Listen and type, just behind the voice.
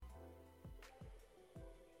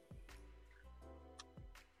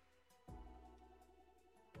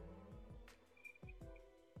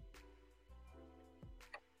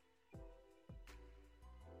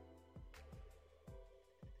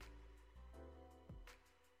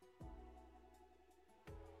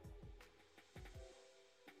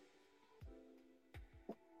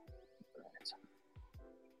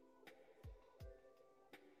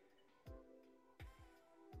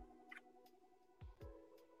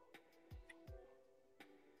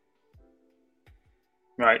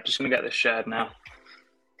Right, just going to get this shared now.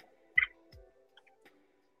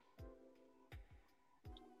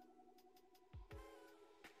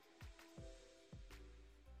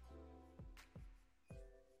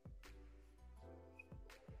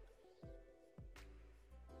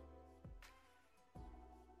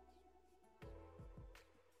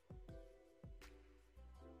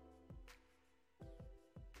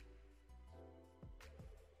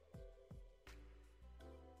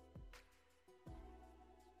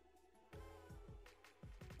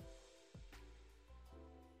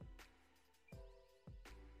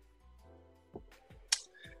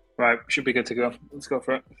 Right, should be good to go. Let's go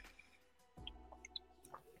for it.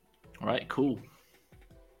 All right, cool.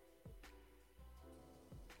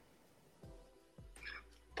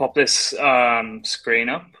 Pop this screen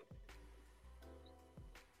up.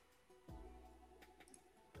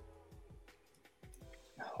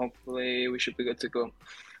 Hopefully we should be good to go.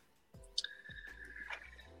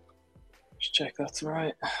 Just check that's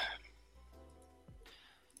right.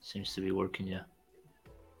 Seems to be working, yeah.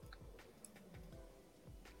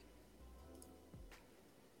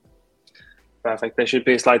 Perfect. There should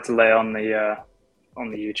be a slight delay on the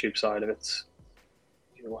YouTube side of it.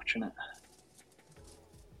 If you're watching it.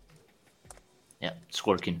 Yeah, it's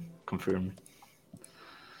working. Confirmed.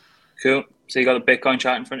 Cool. So you got a Bitcoin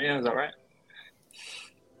chart in front of you, is that right?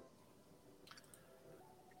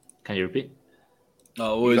 Can you repeat? I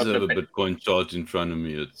always have a Bitcoin chart in front of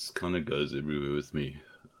me. It kind of goes everywhere with me.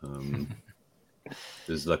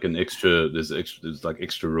 There's like there's like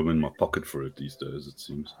extra room in my pocket for it these days, it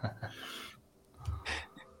seems.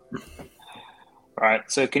 Right.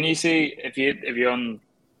 So can you see if you're on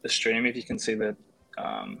the stream, if you can see the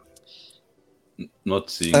not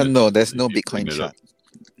seeing it. No, there's no Bitcoin chart.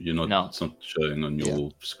 You're not. No. It's not showing on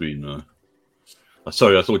your screen. No.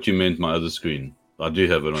 Sorry, I thought you meant my other screen. I do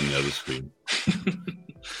have it on the other screen.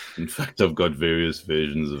 In fact, I've got various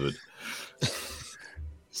versions of it.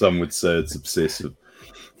 Some would say it's obsessive.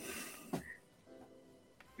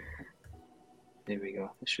 There we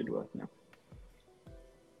go. This should work now.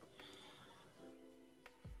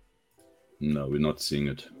 No, we're not seeing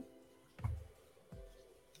it.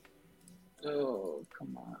 Oh,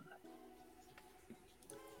 come on.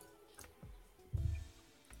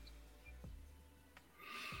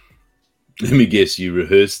 Let me guess, you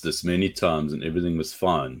rehearsed this many times and everything was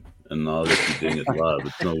fine. And now that you're doing it live,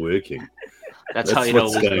 it's not working. That's how it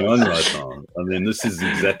what's always going goes. on right now. I mean, this is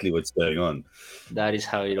exactly what's going on. That is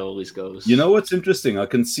how it always goes. You know what's interesting? I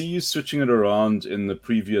can see you switching it around in the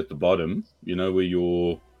preview at the bottom, you know,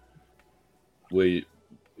 where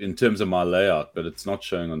in terms of my layout, but it's not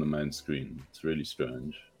showing on the main screen. It's really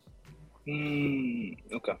strange.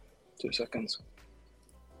 Okay. 2 seconds.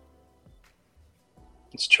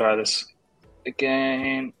 Let's try this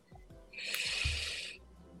again.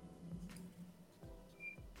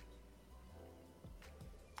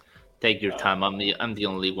 Take your time. I'm the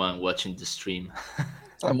only one watching the stream.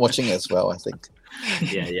 I'm watching as well, I think.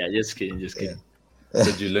 yeah. Just kidding. Yeah.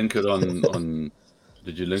 Did you link it on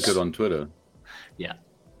Did you link it on Twitter? Yeah.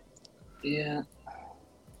 Yeah.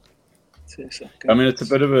 2 seconds. I mean, it's a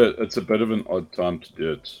bit of an odd time to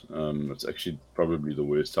do it. It's actually probably the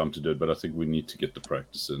worst time to do it, but I think we need to get the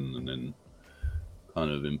practice in and then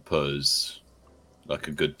kind of impose like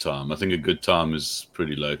a good time. I think a good time is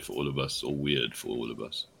pretty late for all of us, or weird for all of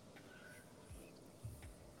us.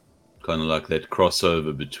 Kind of like that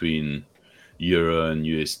crossover between Euro and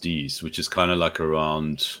USDs, which is kind of like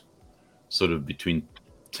around sort of between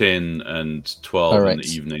 10 and 12 in the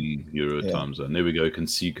evening Euro time zone. There we go. You can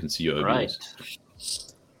see your overlays.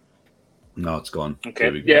 Right. Now it's gone.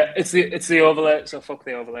 Okay. Yeah, it's the overlay. So fuck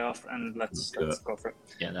the overlay off and let's go for it.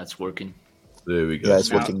 Yeah, that's working. There we go. Yeah,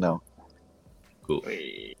 it's working now. Cool.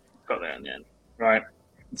 We got there in the end. Right.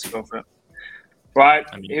 Let's go for it. Right.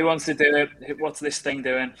 Who wants to do it? What's this thing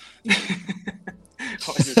doing?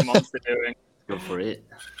 What is this monster doing? Go for it.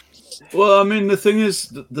 Well, I mean, the thing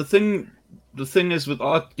is,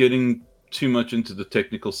 without getting too much into the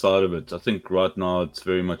technical side of it, I think right now it's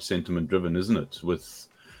very much sentiment driven, isn't it? With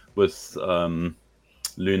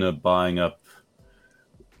Luna buying up,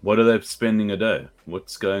 what are they spending a day?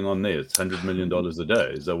 What's going on there? It's $100 million a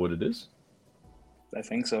day. Is that what it is? I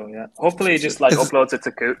think so, yeah. Hopefully he just uploads it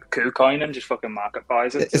to KuCoin and just fucking market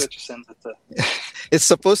buys it. So it just sends it to... It's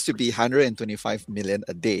supposed to be 125 million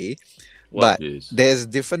a day. But there's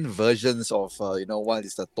different versions of, what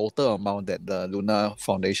is the total amount that the Luna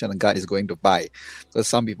Foundation guy is going to buy. So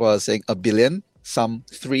some people are saying 1 billion, some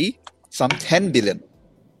 3, some 10 billion.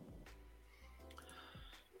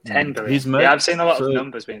 10 billion. Yeah, I've seen a lot of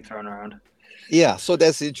numbers being thrown around. Yeah, so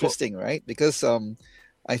that's interesting, right? Because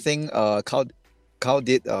I think Cow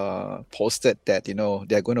did posted that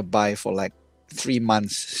they're going to buy for like 3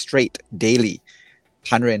 months straight daily,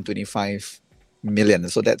 125 million.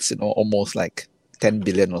 So that's almost like 10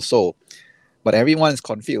 billion or so. But everyone is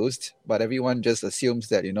confused. But everyone just assumes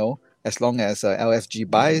that as long as LFG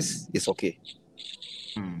buys, it's okay.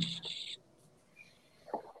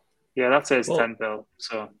 Yeah, that says 10 bill.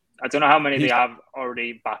 So I don't know how many they have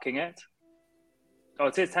already backing it. Oh,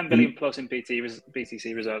 it says 10 billion plus in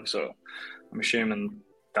BTC reserve. So I'm assuming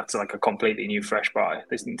that's like a completely new fresh buy.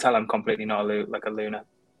 They didn't tell them completely not like a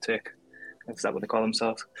lunatic. Is that what they call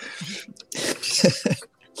themselves?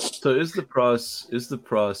 So is the price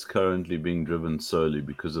currently being driven solely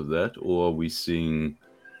because of that, or are we seeing?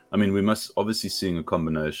 I mean, we must obviously seeing a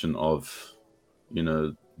combination of,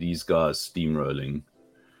 these guys steamrolling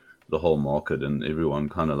the whole market and everyone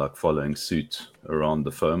kind of like following suit around the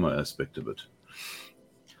FOMO aspect of it.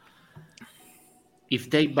 If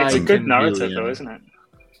they buy it's a good 10 narrative, billion, though, isn't it?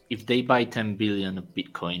 If they buy 10 billion of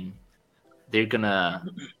Bitcoin, they're gonna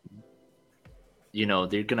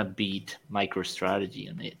beat MicroStrategy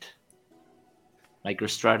on it.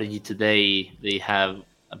 MicroStrategy today, they have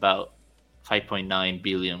about 5.9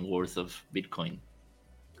 billion worth of Bitcoin.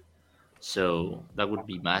 So that would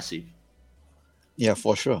be massive. Yeah,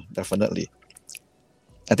 for sure. Definitely.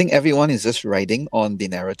 I think everyone is just riding on the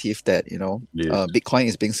narrative that, Bitcoin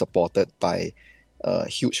is being supported by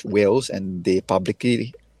huge whales, and they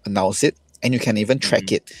publicly announce it, and you can even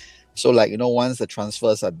track it. So like, once the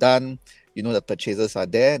transfers are done, the purchases are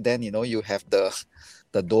there, then, you have the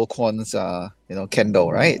Dogecoin's,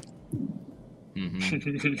 candle, right?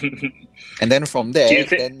 And then from there,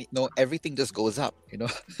 everything just goes up,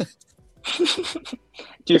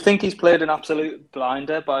 Do you think he's played an absolute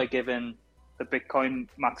blinder by giving the Bitcoin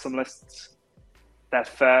maximalists their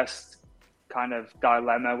first kind of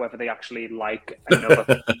dilemma whether they actually like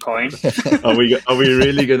another coin? Are we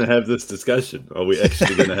really going to have this discussion? Are we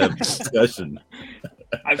actually going to have this discussion?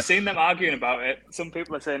 I've seen them arguing about it. Some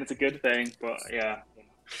people are saying it's a good thing, but yeah.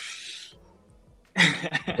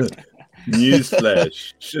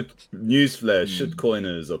 Newsflash,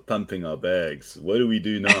 shitcoiners are pumping our bags. What do we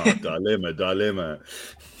do now? Dilemma.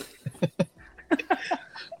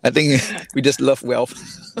 I think we just love wealth.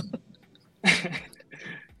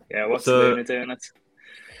 Yeah, what's Luna doing?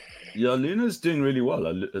 Yeah, Luna's doing really well.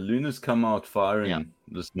 Luna's come out firing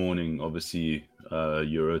this morning, obviously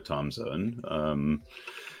Euro time zone.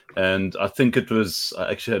 And I think I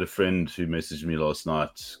actually had a friend who messaged me last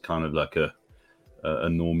night, kind of like a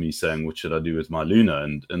normie saying, what should I do with my Luna?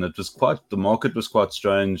 And it was the market was quite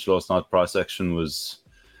strange last night. Price action was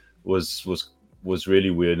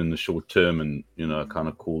really weird in the short term, and I kind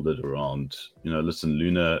of called it around. Listen,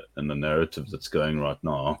 Luna and the narrative that's going right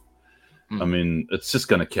now, I mean, it's just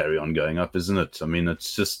going to carry on going up, isn't it? I mean,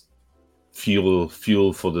 it's just fuel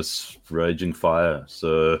for this raging fire.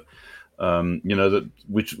 So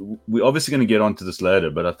which we're obviously going to get onto this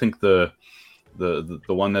later, but I think the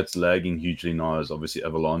one that's lagging hugely now is obviously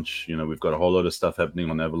Avalanche. We've got a whole lot of stuff happening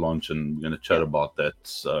on Avalanche, and we're going to chat about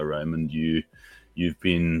that. Raymond, you've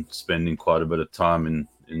been spending quite a bit of time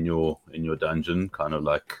in your dungeon, kind of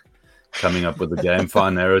like coming up with a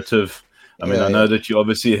GameFi narrative. I mean, I know that you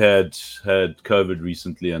obviously had COVID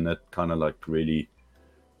recently, and that kind of like really,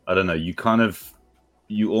 I don't know,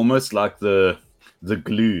 you almost like the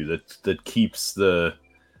glue that keeps the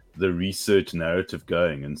research narrative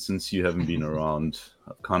going. And since you haven't been around,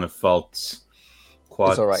 I've kind of felt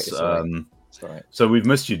quite. It's all right. So we've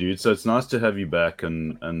missed you, dude. So it's nice to have you back,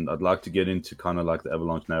 and I'd like to get into kind of like the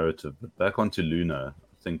Avalanche narrative, but back onto Luna.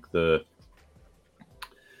 I think it's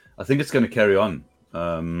going to carry on.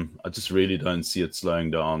 I just really don't see it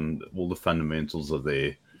slowing down. All the fundamentals are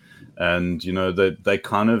there, and they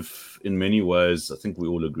kind of, in many ways, I think we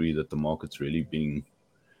all agree that the market's really being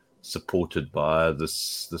supported by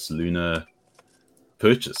this Luna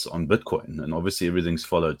purchase on Bitcoin, and obviously everything's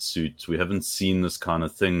followed suit. We haven't seen this kind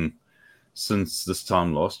of thing since this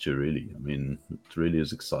time last year, really. I mean, it really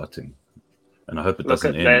is exciting, and I hope it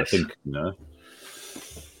doesn't end. I think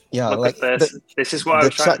Yeah, look at this. This is what I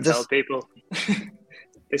was trying to tell people.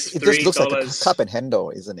 It just looks like a cup and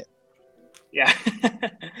handle, isn't it? Yeah.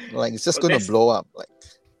 Like it's just going to blow up. Like,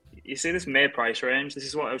 you see this May price range. This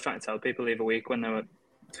is what I was trying to tell people the other week when they were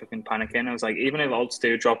fucking panicking. I was like, even if alts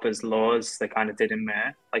do drop as low as they kind of did in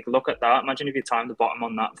May, like look at that. Imagine if you timed the bottom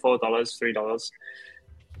on that, $4, $3.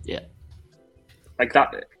 Yeah. Like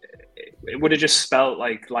that, it would have just spelt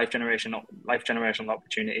like life generational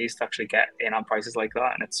opportunities to actually get in on prices like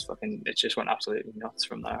that, and it just went absolutely nuts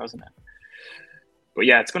from there, hasn't it? But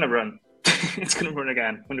yeah, it's gonna run. It's gonna run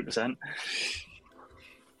again, 100%.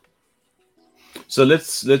 So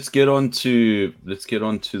let's get on to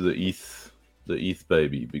the ETH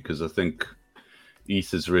baby, because I think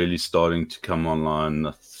ETH is really starting to come online.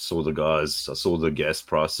 I saw the gas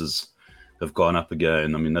prices have gone up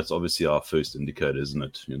again. I mean, that's obviously our first indicator, isn't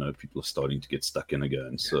it? People are starting to get stuck in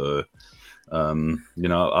again. So,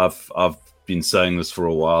 I've been saying this for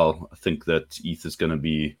a while. I think that ETH is going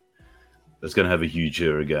to have a huge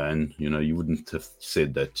year again. You wouldn't have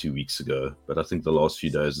said that 2 weeks ago, but I think the last few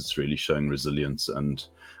days it's really showing resilience, and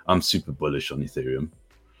I'm super bullish on Ethereum.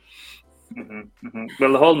 Mm-hmm, mm-hmm.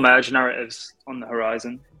 Well, the whole merge narrative's on the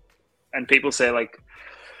horizon, and people say, like,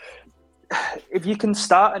 if you can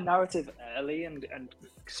start a narrative early and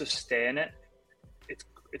sustain it,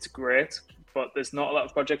 it's great. But there's not a lot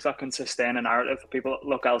of projects that can sustain a narrative. People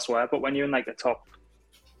look elsewhere. But when you're in like the top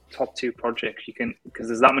 2 projects, you can, because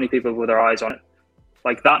there's that many people with their eyes on it.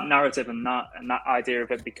 Like that narrative and that idea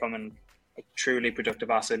of it becoming a truly productive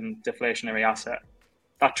asset and deflationary asset,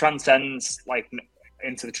 that transcends like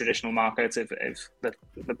into the traditional markets. If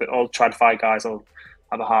the old TradFi guys will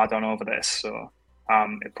have a hard on over this, so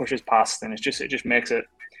it pushes past, and it just makes it.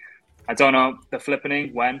 I don't know the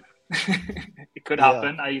flippening when it could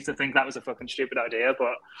happen. I used to think that was a fucking stupid idea,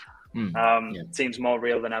 but it seems more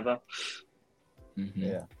real than ever. Mm-hmm.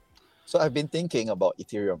 Yeah. So I've been thinking about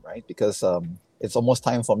Ethereum, right? Because it's almost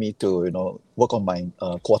time for me to work on my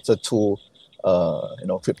quarter 2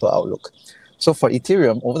 crypto outlook. So for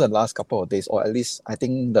Ethereum, over the last couple of days, or at least I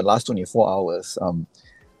think the last 24 hours,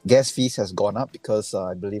 gas fees has gone up because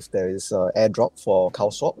I believe there is an airdrop for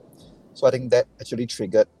CowSwap. So I think that actually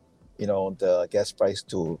triggered, the gas price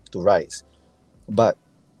to rise. But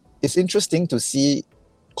it's interesting to see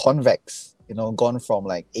Convex, gone from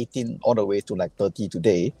like 18 all the way to like 30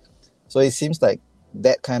 today. So it seems like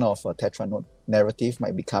that kind of Tetra narrative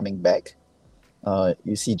might be coming back.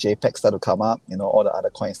 You see JPEG start to come up, all the other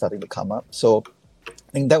coins starting to come up. So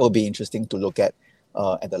I think that will be interesting to look at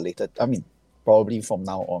the later. I mean, probably from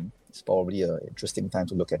now on, it's probably an interesting time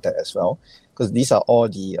to look at that as well, because these are all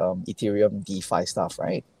the Ethereum DeFi stuff,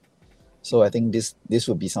 right? So I think this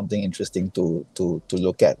would be something interesting to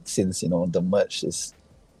look at, since the merge is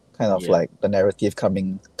kind of like the narrative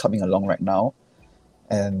coming along right now,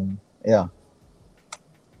 and yeah,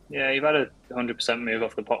 you've had a 100% move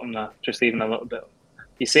off the bottom there, just even a little bit.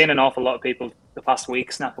 You're seeing an awful lot of people the past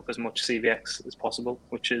week snap up as much CVX as possible,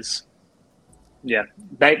 which is,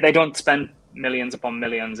 they don't spend millions upon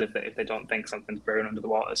millions if they don't think something's brewing under the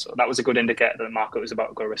water. So that was a good indicator that the market was about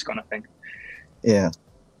to go risk on, I think. Yeah.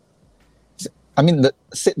 I mean, the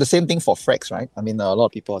same thing for Frax, right? I mean, a lot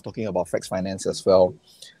of people are talking about Frax Finance as well,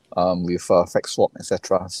 with Frax Swap,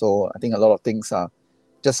 etc. So I think a lot of things are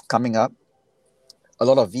just coming up. A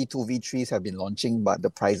lot of V2, V3s have been launching, but the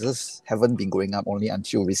prices haven't been going up only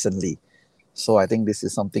until recently. So I think this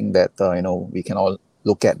is something that we can all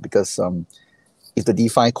look at, because if the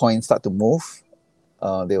DeFi coins start to move,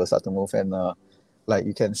 they will start to move, and like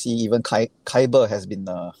you can see, even Kyber has been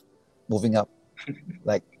moving up.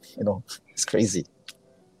 Like, it's crazy.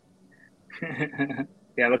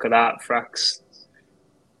 Yeah, look at that. Frax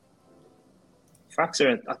are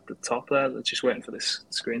at the top there. They're just waiting for this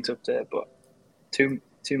screen to update, but 2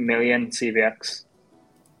 million CVX.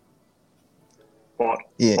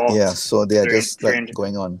 So they are just like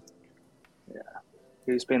going on. Yeah.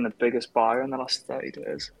 Who's been the biggest buyer in the last 30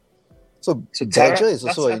 days? So Badger is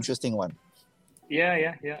also an interesting one.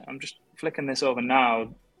 Yeah. I'm just flicking this over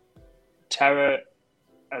now. Terra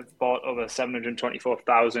have bought over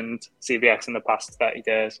 724,000 CVX in the past 30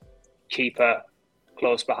 days. Keeper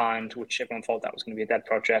close behind, which everyone thought that was going to be a dead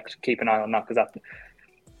project. Keep an eye on that, because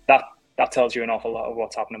that tells you an awful lot of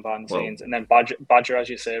what's happening behind the scenes. And then Badger, as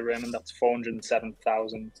you say, Raymond, that's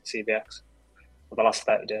 407,000 CVX for the last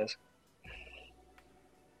 30 days.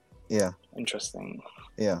 Yeah. Interesting.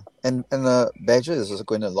 Yeah. And Badger is also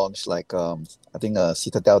going to launch like I think a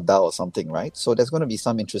Citadel DAO or something, right? So there's going to be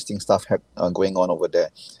some interesting stuff going on over there.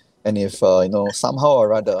 And if somehow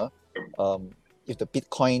or other, if the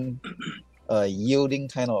Bitcoin yielding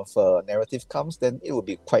kind of narrative comes, then it will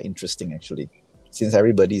be quite interesting actually, since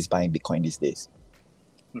everybody is buying Bitcoin these days.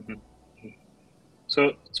 Mm-hmm.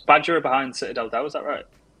 So it's Badger behind Citadel DAO, is that right?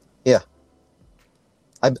 Yeah.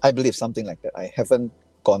 I believe something like that. I haven't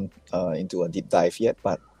gone into a deep dive yet,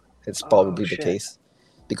 but it's probably the case.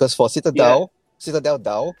 Because for Citadel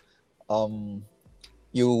DAO,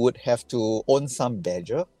 you would have to own some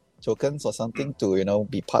Badger tokens or something to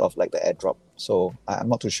be part of like the airdrop. So I'm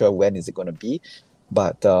not too sure when is it going to be,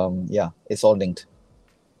 but it's all linked.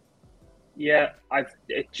 Yeah,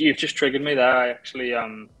 you've just triggered me there. I actually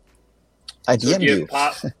I DM'd you.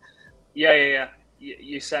 Yeah.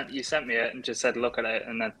 you sent me it and just said look at it,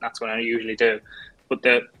 and then that's what I usually do. But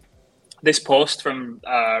this post from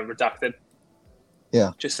Redacted,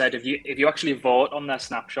 just said if you actually vote on their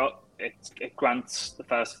snapshot, it grants the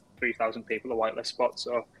first 3,000 people a whitelist spot.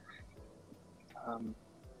 So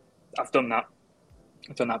I've done that.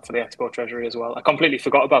 I've done that for the Expo Treasury as well. I completely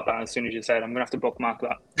forgot about that as soon as you said. I'm gonna have to bookmark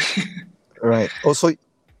that. Right. Oh, so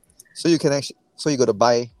you can actually, so you got to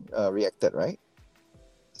buy Reacted, right?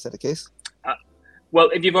 Is that the case? Well,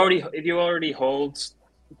 if you already hold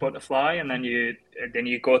Butterfly, and then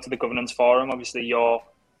you go to the governance forum, obviously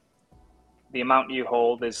the amount you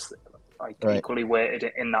hold is like equally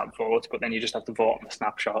weighted in that vote, but then you just have to vote on the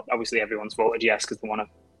snapshot. Obviously, everyone's voted yes because they want a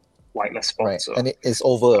whitelist spot. Right. So. And it's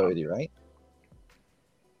over already, right?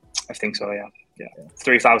 I think so. Yeah.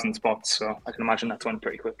 3,000 spots. So I can imagine that's went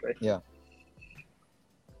pretty quickly. Yeah.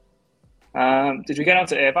 Did we get on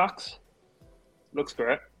to AVAX? Looks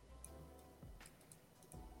great.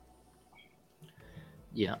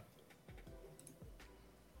 Yeah.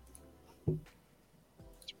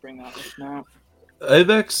 Let's bring that up now.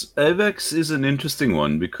 AVAX is an interesting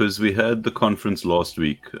one because we had the conference last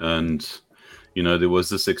week, and there was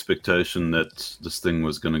this expectation that this thing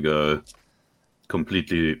was going to go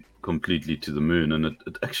completely to the moon, and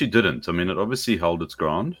it actually didn't. I mean, it obviously held its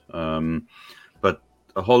ground, but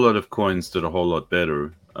a whole lot of coins did a whole lot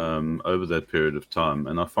better over that period of time,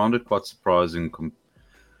 and I found it quite surprising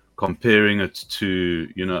comparing it to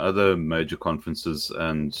other major conferences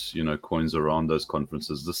and coins around those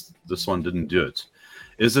conferences. This one didn't do it.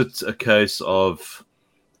 Is it a case of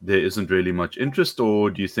there isn't really much interest,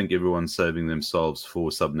 or do you think everyone's saving themselves for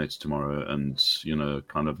subnets tomorrow and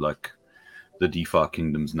kind of like the DeFi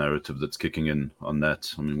Kingdoms narrative that's kicking in on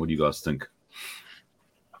that? I mean, what do you guys think?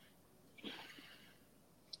 You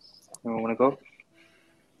want to go?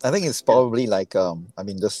 I think it's probably like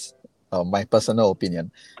just my personal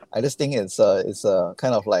opinion. I just think it's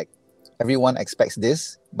kind of like everyone expects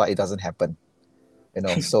this, but it doesn't happen.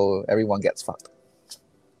 So everyone gets fucked.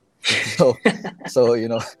 So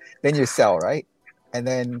then you sell, right? And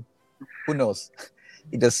then who knows?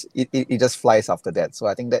 It just flies after that. So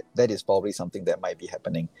I think that is probably something that might be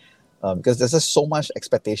happening, because there's just so much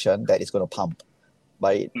expectation that it's going to pump,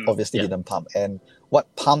 but it obviously didn't pump. And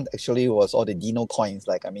what pumped actually was all the Dino coins,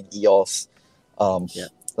 like EOS,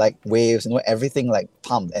 like Waves, everything like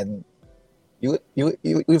pumped, and you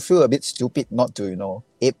feel a bit stupid not to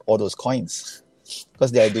ape all those coins,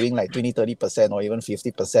 because they are doing like 20-30% or even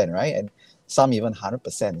 50%, right? And some even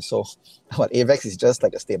 100%. So what AVAX is just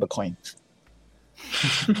like a stable coin.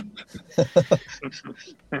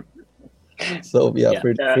 So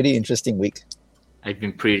pretty interesting week. I've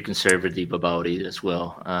been pretty conservative about it as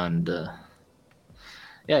well, and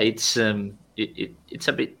it's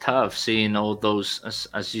a bit tough seeing all those,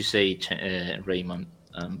 as you say, Raymond,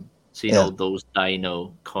 seeing all those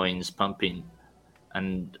Dino coins pumping,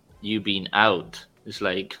 and you being out. It's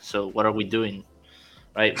like, so what are we doing,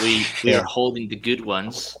 right? We are holding the good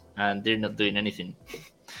ones, and they're not doing anything.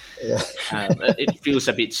 It feels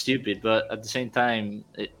a bit stupid, but at the same time,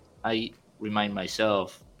 I remind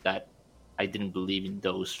myself that I didn't believe in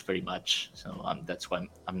those very much, so that's why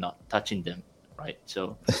I'm not touching them, right?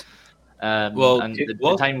 So,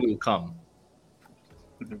 the time will come.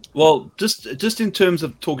 Well, just in terms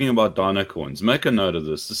of talking about Dino coins, make a note of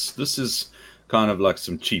this. This is kind of like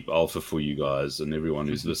some cheap alpha for you guys and everyone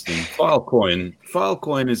who's listening.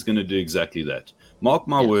 Filecoin is going to do exactly that. Mark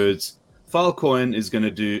my words. Filecoin is going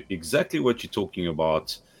to do exactly what you're talking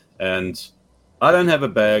about. And I don't have a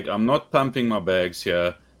bag. I'm not pumping my bags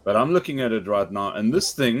here, but I'm looking at it right now. And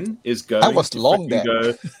this thing is going I was long there.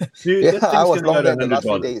 Dude, I was long there in the last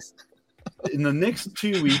few days. In the next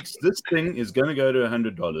 2 weeks, this thing is going to go to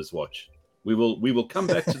 $100. Watch. We will come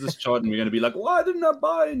back to this chart and we're going to be like, why didn't I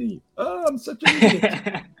buy any? Oh, I'm such an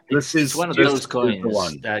idiot. This is one of those coins.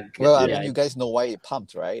 You guys know why it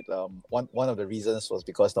pumped, right? One of the reasons was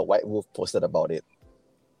because the White Wolf posted about it.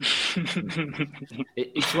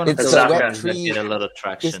 It's one of those coins that get a lot of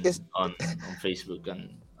traction on Facebook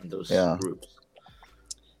and those groups.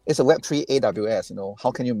 It's a Web3 AWS, how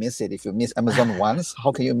can you miss it? If you miss Amazon once,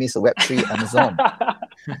 how can you miss a Web3 Amazon?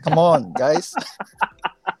 Come on, guys.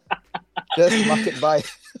 Just market buy.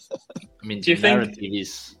 I mean, the narrative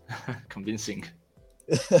is convincing.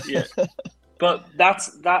 Yeah, but that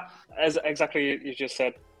as exactly you just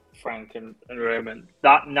said, Frank and Raymond.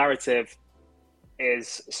 That narrative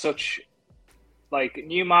is such like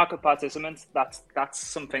new market participants. That's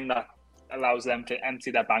something that allows them to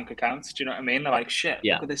empty their bank accounts. Do you know what I mean? They're like, shit,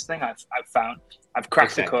 look at this thing I've found. I've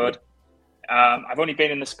cracked the code. I've only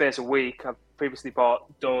been in the space a week. I've previously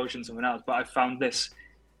bought Doge and something else, but I found this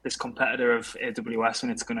this competitor of AWS,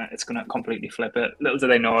 and it's gonna completely flip it. Little do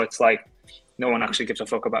they know, it's like no one actually gives a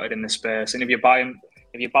fuck about it in this space. And if you're buying,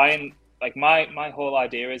 like my whole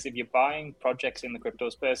idea is, if you're buying projects in the crypto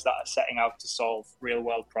space that are setting out to solve real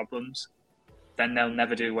world problems, then they'll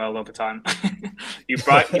never do well over time. you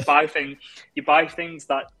buy things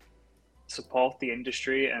that support the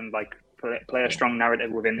industry and like play a strong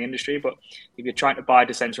narrative within the industry. But if you're trying to buy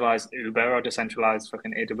decentralized Uber or decentralized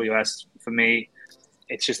fucking AWS, for me,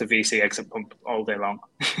 it's just a VC exit pump all day long.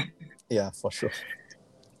 Yeah, for sure.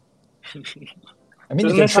 I mean,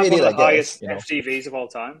 you can trade it, I guess. Highest FTVs of all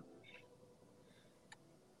time.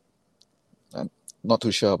 I'm not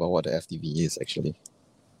too sure about what the FTV is actually.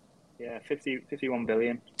 Yeah, 51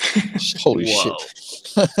 billion. Holy shit.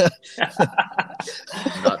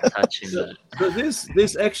 Not touching that. But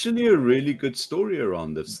there's actually a really good story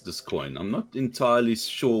around this coin. I'm not entirely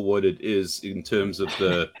sure what it is in terms of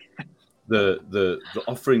the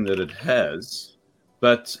offering that it has,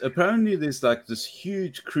 but apparently there's like this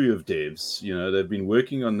huge crew of devs. They've been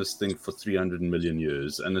working on this thing for 300 million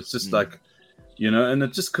years, and it's just like, and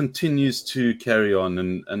it just continues to carry on,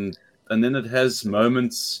 and then it has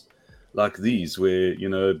moments like these where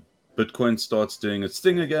Bitcoin starts doing its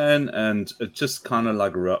thing again, and it just kind of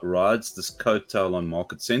like rides this coattail on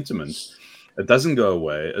market sentiment. It doesn't go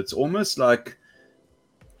away. It's almost like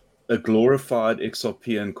a glorified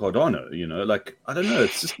XRP and Cardano, like, I don't know,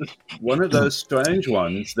 it's just one of those strange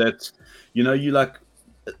ones that, you like,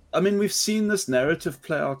 I mean, we've seen this narrative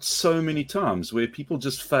play out so many times where people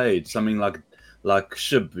just fade something like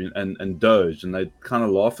SHIB and Doge, and they kind of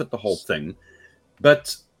laugh at the whole thing.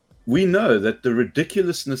 But we know that the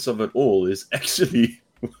ridiculousness of it all is actually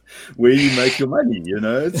where you make your money,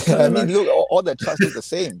 It's I mean, look, all the charts look the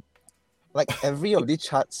same. Like, every of these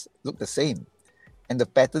charts look the same. And the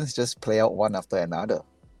patterns just play out one after another.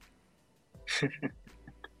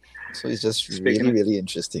 So it's just really, really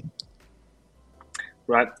interesting.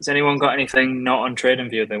 Right. Has anyone got anything not on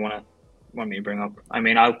TradingView they want me to bring up? I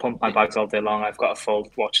mean, I'll pump my bags all day long. I've got a full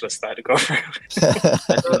watch list there to go through.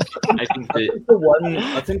 I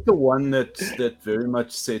think the one that very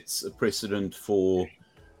much sets a precedent for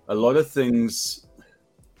a lot of things.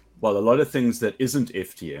 Well, a lot of things that isn't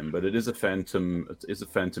FTM, but it is a phantom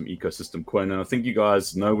ecosystem coin, and I think you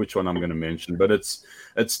guys know which one I'm going to mention. But it's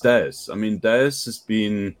Deus. I mean, Deus has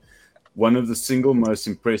been one of the single most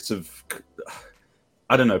impressive,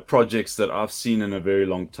 projects that I've seen in a very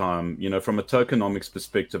long time. From a tokenomics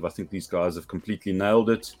perspective, I think these guys have completely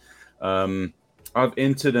nailed it. I've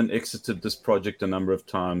entered and exited this project a number of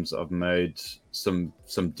times. I've made some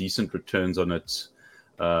decent returns on it.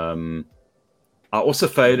 I also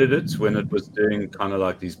faded it when it was doing kind of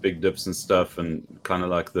like these big dips and stuff, and kind of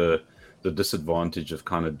like the disadvantage of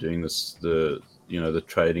kind of doing this, the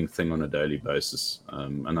trading thing on a daily basis.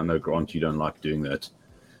 And I know, Grant, you don't like doing that.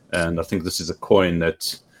 And I think this is a coin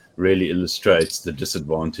that really illustrates the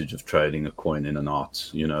disadvantage of trading a coin in and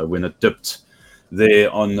out. When it dipped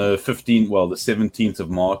there on the 17th of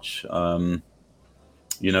March,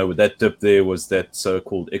 with that dip there was that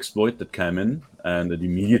so-called exploit that came in, and it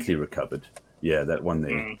immediately recovered. Yeah, that one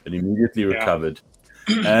there. It immediately recovered.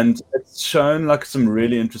 And it's shown like some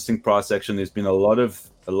really interesting price action. There's been a lot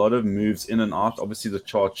of moves in and out. Obviously the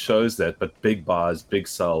chart shows that, but big buys, big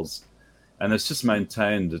sells. And it's just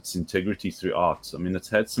maintained its integrity throughout. I mean, it's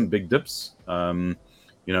had some big dips,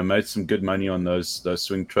 made some good money on those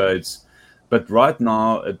swing trades. But right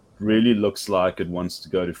now it really looks like it wants to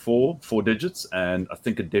go to four digits, and I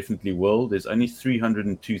think it definitely will. There's only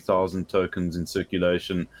 302,000 tokens in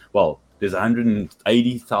circulation. Well, there's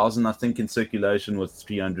 180,000, I think, in circulation with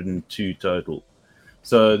 302 total.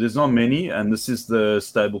 So there's not many, and this is the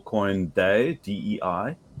stablecoin DEI,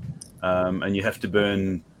 DEI, and you have to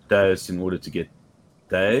burn Deus in order to get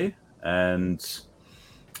DEI, and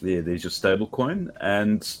there's your stablecoin,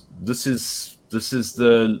 and this is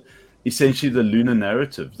essentially the lunar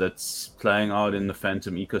narrative that's playing out in the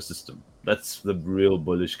phantom ecosystem. That's the real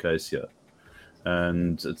bullish case here.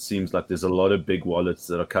 And it seems like there's a lot of big wallets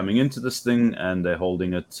that are coming into this thing, and they're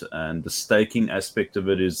holding it, and the staking aspect of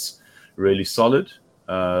it is really solid.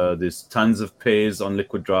 There's tons of pairs on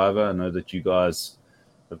Liquid Driver. I know that you guys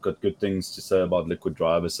have got good things to say about Liquid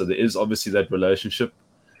Driver. So there is obviously that relationship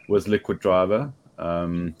with Liquid Driver.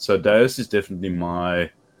 So Deus is definitely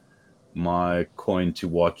my coin to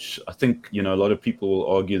watch. I think, a lot of people will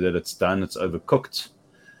argue that it's done, it's overcooked.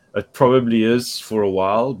 It probably is for a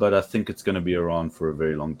while, but I think it's going to be around for a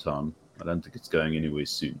very long time. I don't think it's going anywhere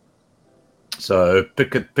soon. So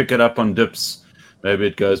pick it up on dips. Maybe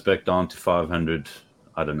it goes back down to 500.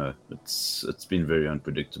 I don't know. It's been very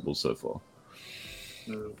unpredictable so far.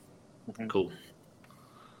 Cool.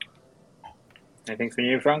 Anything from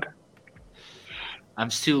you, Frank? I'm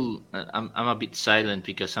still I'm a bit silent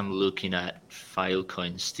because I'm looking at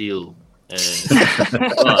Filecoin still.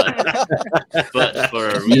 But for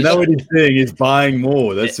a reason. You know what he's doing? He's buying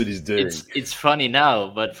more. That's what he's doing. It's funny now,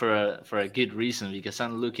 but for a good reason, because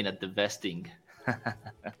I'm looking at the vesting. Right.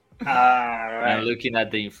 I'm looking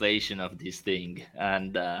at the inflation of this thing,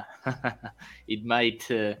 and it might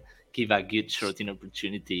give a good shorting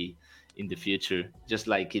opportunity in the future, just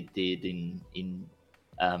like it did in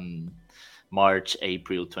March,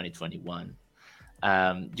 April 2021.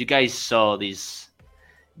 You guys saw this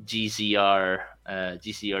GCR's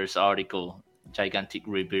article, Gigantic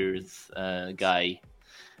Rebirth guy,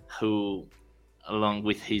 who, along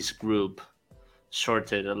with his group,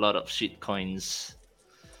 shorted a lot of shitcoins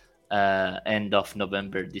end of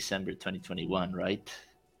November, December 2021, right?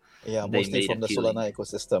 Yeah, mostly from the Solana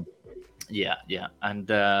ecosystem. Yeah, and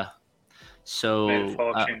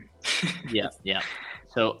yeah.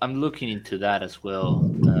 So I'm looking into that as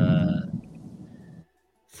well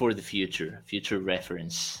for the future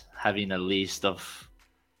reference, having a list of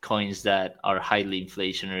coins that are highly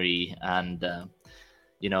inflationary and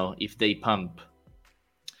if they pump,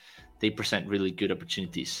 they present really good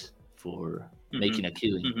opportunities for making a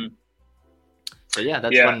killing. So yeah,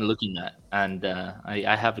 that's what I'm looking at, and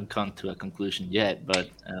I haven't come to a conclusion yet, but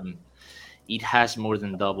it has more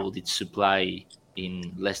than doubled its supply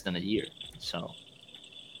in less than a year, so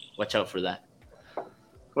watch out for that.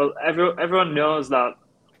 Well, everyone knows that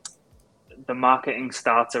the marketing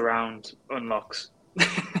starts around unlocks.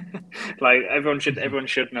 Like everyone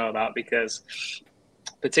should know that, because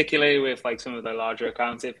particularly with like some of the larger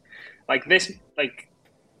accounts, if like this, like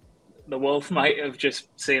the wolf might have just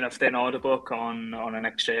seen a thin order book on an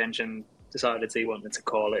exchange and decided he wanted to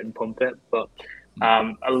call it and pump it. But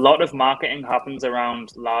a lot of marketing happens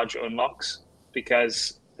around large unlocks,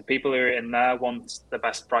 because the people who are in there want the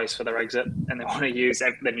best price for their exit, and they want to use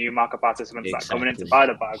the new market participants that are coming in to buy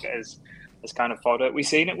the bag as kind of fodder. We've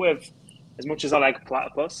seen it with, as much as I like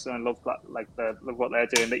Platypus and I love what they're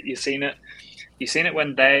doing, that you've seen it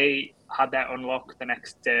when they had their unlock the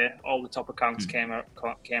next day. All the top accounts came out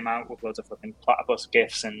with loads of fucking Platypus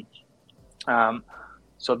gifts, and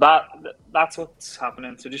so that's what's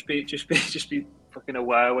happening. So just be fucking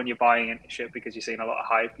aware when you're buying into shit, because you're seeing a lot of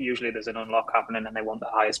hype. Usually there's an unlock happening and they want the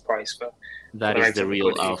highest price for that is the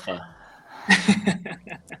real alpha.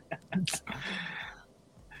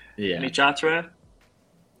 Yeah. Any chats, Ray?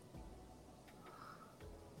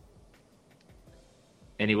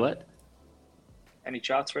 Any what? Any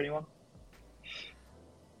charts for anyone?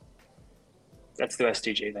 Let's do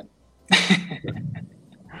STG then.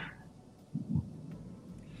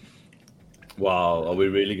 Wow, are we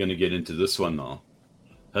really going to get into this one now?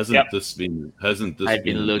 Hasn't this been? I've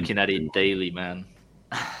been looking at it daily, man.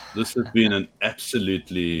 This has been an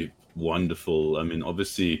absolutely wonderful. I mean,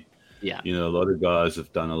 obviously, a lot of guys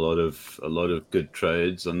have done a lot of good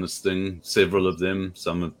trades on this thing. Several of them.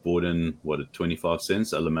 Some have bought in at 25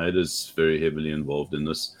 cents. Alameda's very heavily involved in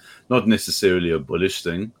this. Not necessarily a bullish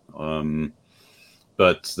thing,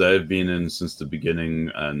 but they've been in since the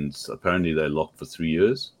beginning, and apparently they're locked for 3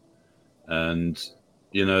 years. And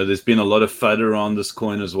there's been a lot of FUD around this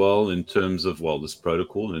coin as well, in terms of this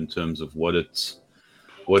protocol, in terms of what it's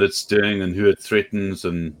doing and who it threatens,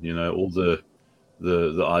 and all the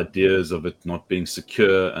ideas of it not being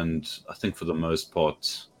secure. And I think for the most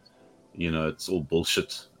part, it's all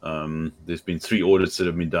bullshit. There's been 3 audits that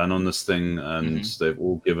have been done on this thing, and they've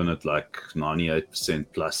all given it like 98%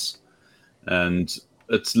 plus, and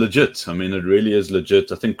it's legit. I mean, it really is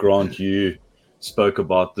legit. I think, Grant, you spoke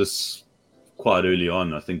about this quite early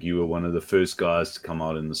on. I think you were one of the first guys to come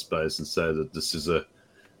out in the space and say that this is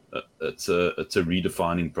it's a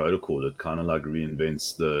redefining protocol. It kind of like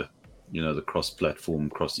reinvents the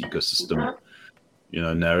cross-platform, cross-ecosystem,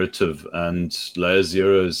 narrative, and layer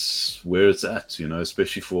 0 is where it's at,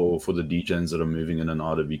 especially for the degens that are moving in and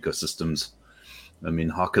out of ecosystems. I mean,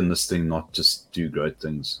 how can this thing not just do great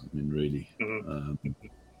things? I mean, really.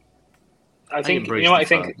 I think, I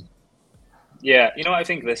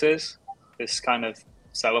think this is this kind of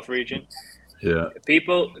sell-off region. Yeah.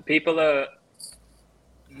 People are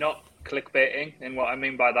not clickbaiting, and what I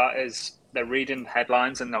mean by that is they're reading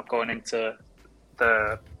headlines and not going into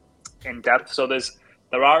the in depth. So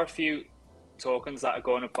there are a few tokens that are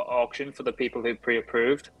going up for auction for the people who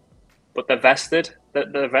pre-approved, but they're vested.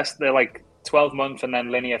 They're like 12 months and then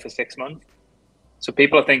linear for 6 months. So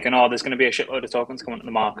people are thinking, there's going to be a shitload of tokens coming to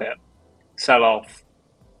the market, sell off.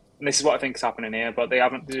 And this is what I think is happening here, but they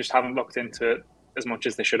just haven't looked into it as much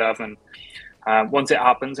as they should have. And once it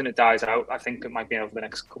happens and it dies out, I think it might be over the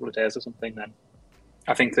next couple of days or something, then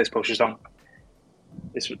I think this pushes on.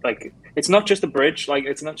 it's not just a bridge. Like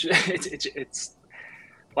it's not just, it's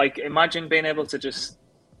like imagine being able to just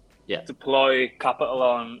deploy capital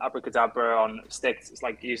on Abracadabra on staked. It's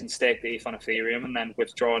like using staked ETH on Ethereum and then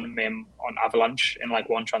withdrawing MIM on Avalanche in like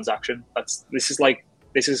one transaction. This is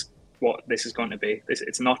what this is going to be.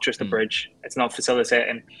 It's not just a bridge. It's not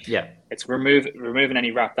facilitating. Yeah. It's removing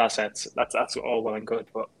any wrapped assets. That's all well and good,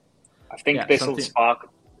 but I think this will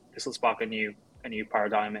spark a new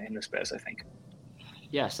paradigm in the space, I think.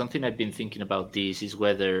 Yeah, something I've been thinking about this is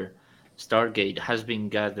whether Stargate has been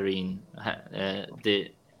gathering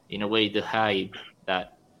in a way the hype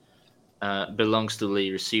that belongs to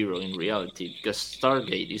layer 0 in reality, because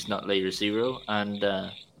Stargate is not layer 0,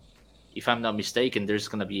 and if I'm not mistaken, there's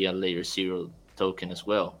going to be a layer 0 token as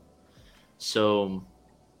well. So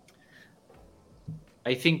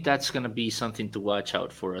I think that's going to be something to watch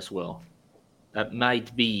out for as well. That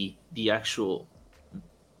might be the actual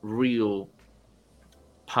real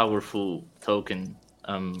powerful token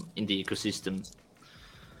in the ecosystem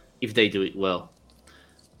if they do it well.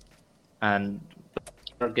 And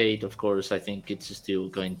Stargate, of course, I think it's still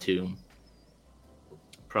going to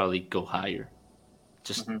probably go higher.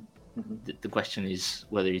 Just the question is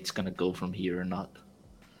whether it's going to go from here or not.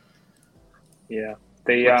 Yeah.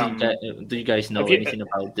 Do you guys know anything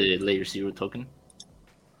about the layer 0 token?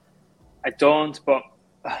 I don't, but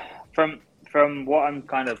from what I'm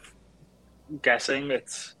kind of guessing,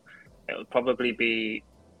 it'll probably be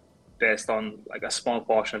based on like a small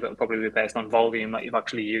portion of it will probably be based on volume that you've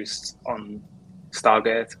actually used on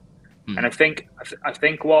Stargate. And I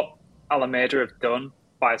think what Alameda have done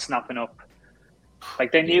by snapping up,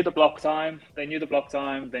 like they knew the block time, they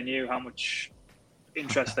knew how much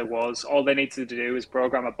interest there was. All they needed to do is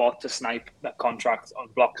program a bot to snipe that contract on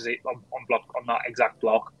on that exact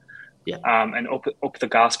block. Yeah. And up the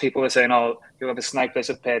gas. People are saying, "Oh, whoever sniped this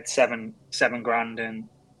have paid seven grand in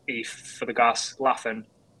ETH for the gas." Laughing.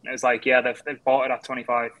 And it was like, yeah, they've bought it at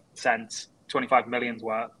 25 cents, 25 million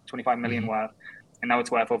worth, and now it's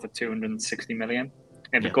worth over 260 million.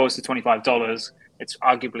 And if it goes to $25, it's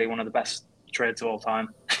arguably one of the best trades of all time.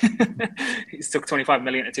 He's took 25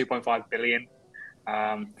 million to 2.5 billion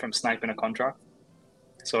from sniping a contract.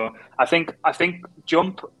 So I think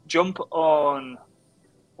jump on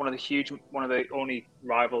one of the only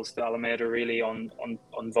rivals to Alameda really on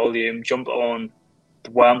volume. Jump on the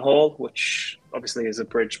Wormhole, which obviously is a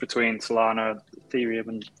bridge between Solana, Ethereum,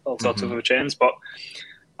 and all sorts of other chains. But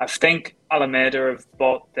I think Alameda have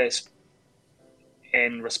bought this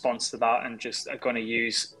in response to that and just are going to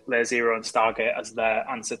use Layer 0 and Stargate as their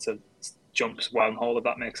answer to Jump's Wormhole, if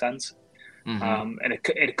that makes sense. And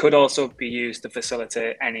it could also be used to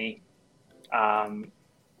facilitate any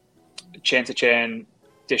chain-to-chain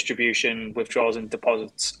distribution, withdrawals and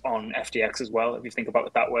deposits on FTX as well, if you think about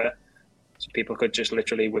it that way. So people could just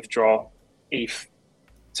literally withdraw ETH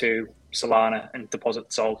to Solana and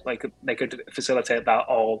deposit Sol. Like they could facilitate that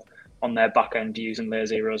all on their back end using Layer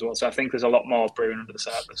 0 as well. So I think there's a lot more brewing under the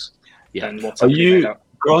surface than what's actually made out.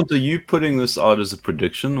 Grant, are you putting this out as a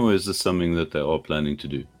prediction, or is this something that they are planning to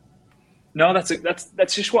do? No, that's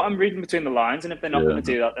just what I'm reading between the lines. And if they're not going to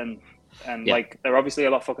do that, then like they're obviously a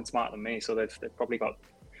lot fucking smarter than me, so they've probably got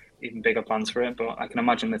even bigger plans for it. But I can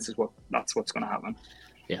imagine that's what's going to happen.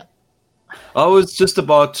 Yeah, I was just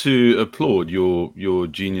about to applaud your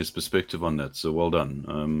genius perspective on that. So well done.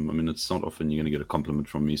 I mean, it's not often you're going to get a compliment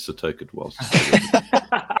from me, so take it whilst.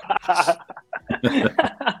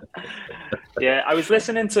 Yeah, I was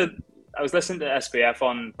listening to SBF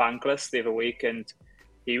on Bankless the other week, and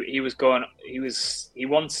he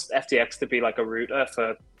wants FTX to be like a router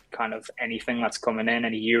for kind of anything that's coming in,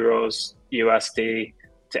 any euros, USD,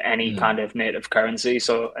 to any kind of native currency.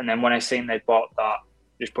 So, and then when I seen they bought that,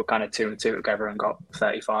 just put kind of 2 and 2 together and got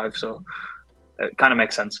 35. So it kind of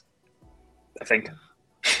makes sense, I think.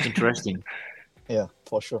 Interesting. Yeah,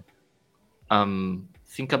 for sure.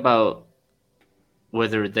 Think about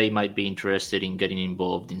whether they might be interested in getting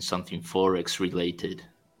involved in something Forex related.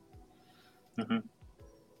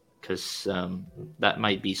 Because that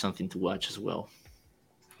might be something to watch as well.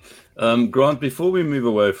 Grant, before we move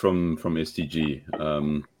away from STG,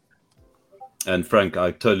 and Frank,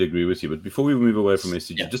 I totally agree with you, but before we move away from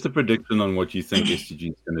STG, just a prediction on what you think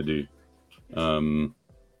STG is going to do,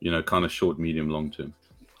 kind of short, medium, long term.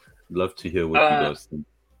 Love to hear what you guys think.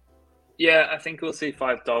 Yeah, I think we'll see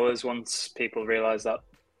 $5 once people realize that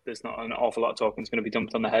there's not an awful lot of tokens going to be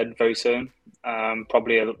dumped on the head very soon.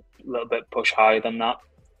 Probably a little bit push higher than that,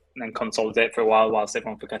 and then consolidate for a while whilst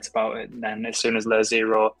everyone forgets about it. And then as soon as Layer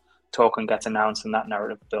 0 token gets announced and that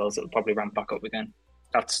narrative builds, it'll probably ramp back up again.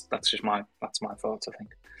 That's my thoughts, I think.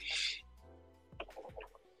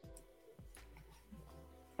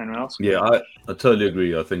 Anyone else? Yeah, I totally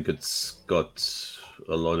agree. I think it's got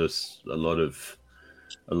a lot of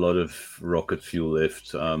rocket fuel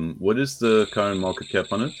left. What is the current market cap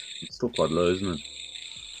on it? It's still quite low, isn't it?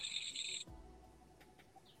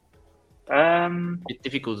 It's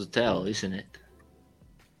difficult to tell, isn't it?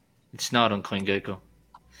 It's not on CoinGecko.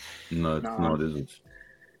 No, it's not, is it?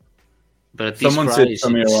 But at someone this said price,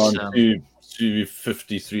 something around it's,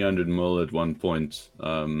 250, 300 mil at one point.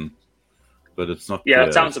 But it's not. Yeah, clear.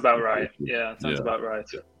 it sounds about right. Yeah, it sounds about right.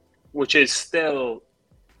 Which is still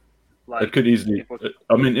like it could easily.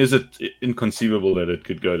 I mean, is it inconceivable that it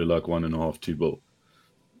could go to like 1.5, 2 bill?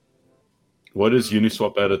 What is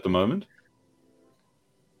Uniswap at the moment?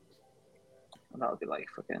 That would be like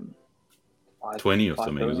fucking 20 or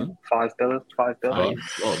something, billion, isn't it? 5 billion. 5 billion.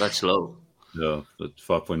 Oh, that's low. Yeah, that's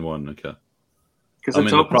 5.1. Okay. Because the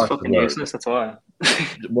token's fucking useless. That's why.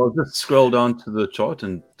 Well, just scroll down to the chart,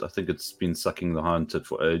 and I think it's been sucking the hunted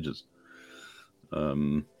for ages.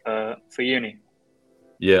 For Uni.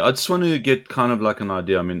 Yeah, I just want to get kind of like an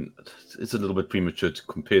idea. I mean, it's a little bit premature to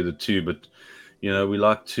compare the two, but we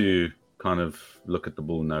like to kind of look at the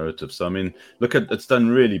bull narrative. So I mean, it's done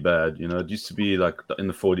really bad. It used to be like in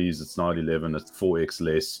the 40s. It's now at 11. It's 4x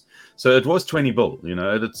less. So it was 20 bill.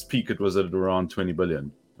 At its peak, it was at around 20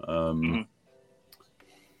 billion. I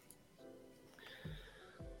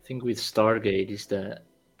think with Stargate is that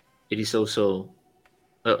it is also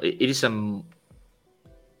it is a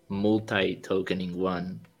multi-tokening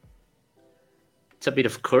one. It's a bit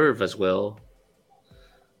of curve as well.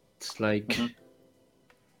 It's like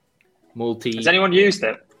multi. Has anyone used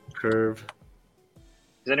it? Curve.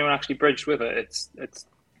 Has anyone actually bridged with it? It's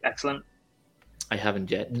excellent. I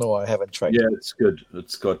haven't yet. No, I haven't tried. Yeah, it's good.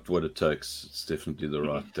 It's got what it takes. It's definitely the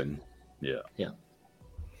right thing. Yeah. Yeah.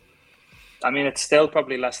 I mean, it's still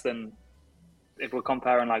probably less than if we're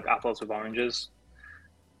comparing like apples with oranges.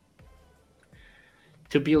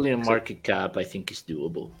 2 billion market cap, I think, is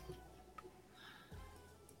doable.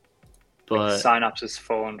 But sign-ups is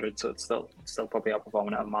 400, so it's still probably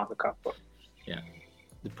outperforming our market cap. But yeah,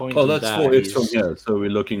 the point. Oh, that's 4x from here. So we're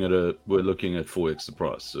looking at 4x the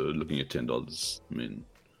price. So looking at $10. I mean,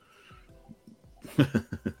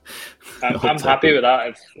 I'm happy with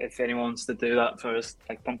that. If anyone wants to do that first,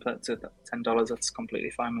 like pump that to $10, that's completely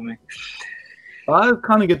fine with me. I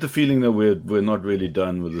kind of get the feeling that we're not really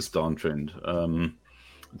done with this downtrend.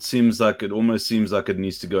 It almost seems like it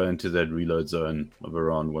needs to go into that reload zone of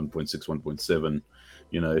around 1.6, 1.7.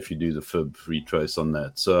 If you do the fib retrace on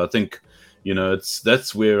that. So I think,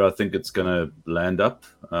 that's where I think it's going to land up.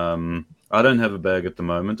 I don't have a bag at the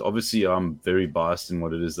moment. Obviously, I'm very biased in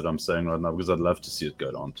what it is that I'm saying right now because I'd love to see it go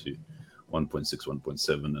down to 1.6,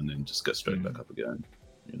 1.7 and then just go straight back up again.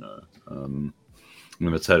 I mean,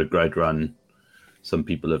 it's had a great run. Some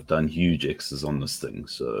people have done huge X's on this thing.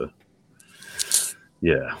 So,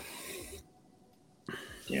 yeah.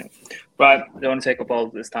 Yeah. Right. I don't want to take up all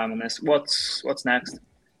this time on this. What's next?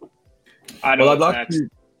 I know what's next.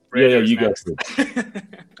 Yeah, you go for it.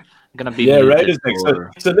 Gonna be Raiders next.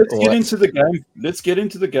 So let's get into the game. Let's get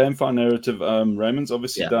into the GameFi narrative. Raymond's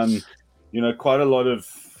obviously done, quite a lot of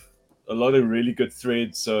really good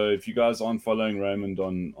threads. So if you guys aren't following Raymond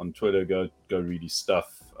on Twitter, go read his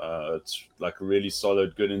stuff. It's like really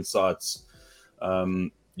solid, good insights.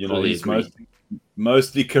 He's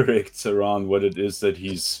mostly correct around what it is that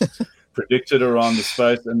he's predicted around the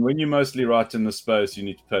space. And when you're mostly right in the space, you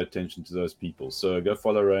need to pay attention to those people. So go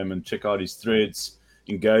follow Raymond, check out his threads.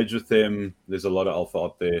 Engage with them. There's a lot of alpha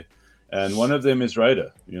out there, and one of them is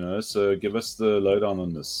Raider. So give us the lowdown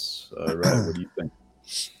on this, Raider. What do you think?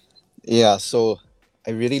 Yeah, so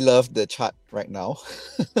I really love the chart right now.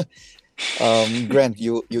 Grant,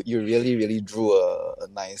 you really drew a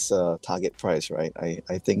nice target price, right?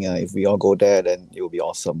 I think if we all go there, then it will be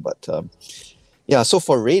awesome. But so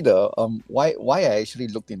for Raider, why I actually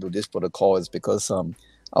looked into this protocol is because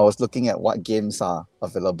I was looking at what games are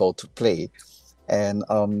available to play. And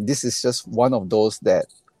this is just one of those that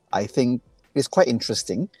I think is quite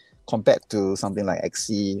interesting compared to something like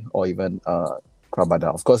XC or even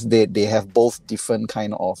Krabada. Of course, they have both different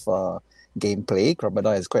kind of gameplay.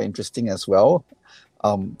 Krabada is quite interesting as well.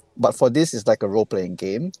 But for this, it's like a role-playing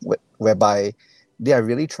game whereby they are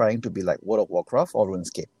really trying to be like World of Warcraft or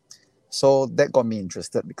RuneScape. So that got me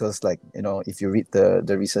interested because, if you read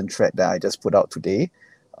the recent thread that I just put out today,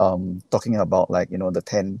 talking about the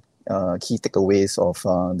 10 key takeaways of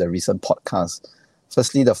the recent podcast.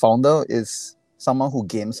 Firstly, the founder is someone who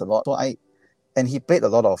games a lot. And he played a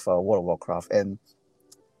lot of World of Warcraft. And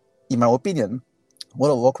in my opinion,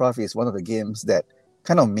 World of Warcraft is one of the games that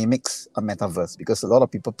kind of mimics a metaverse because a lot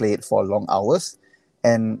of people play it for long hours.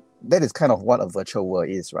 And that is kind of what a virtual world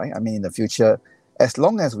is, right? I mean, in the future, as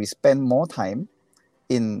long as we spend more time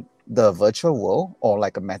in the virtual world or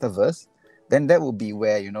like a metaverse, then that will be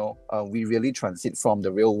where, we really transit from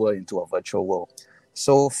the real world into a virtual world.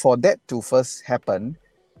 So for that to first happen,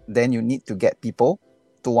 then you need to get people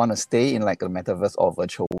to want to stay in like a metaverse or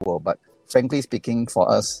virtual world. But frankly speaking,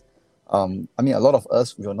 for us, a lot of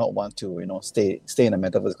us will not want to, stay in a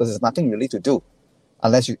metaverse because there's nothing really to do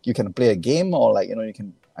unless you can play a game or like, you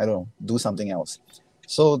can, I don't know, do something else.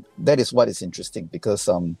 So that is what is interesting because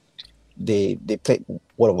they played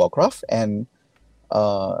World of Warcraft and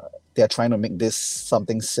they are trying to make this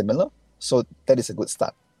something similar. So that is a good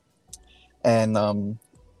start. And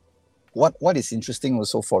what is interesting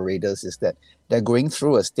also for Raiders is that they're going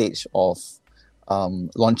through a stage of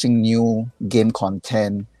launching new game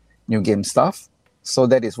content, new game stuff. So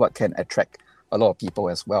that is what can attract a lot of people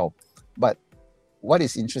as well. But what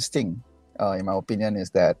is interesting, in my opinion,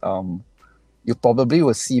 is that you probably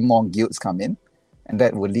will see more guilds come in, and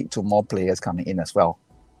that will lead to more players coming in as well.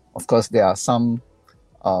 Of course, there are some,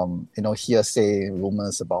 hearsay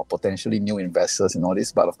rumors about potentially new investors and all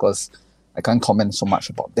this, but of course, I can't comment so much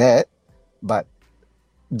about that. But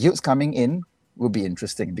guilds coming in will be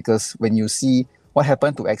interesting because when you see what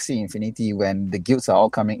happened to Axie Infinity when the guilds are all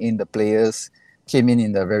coming in, the players came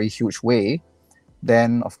in a very huge way,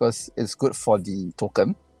 then of course it's good for the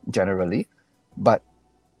token generally. But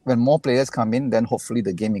when more players come in, then hopefully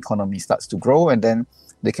the game economy starts to grow and then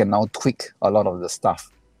they can now tweak a lot of the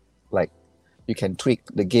stuff. Like you can tweak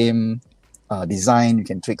the game design, you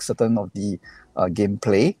can tweak certain of the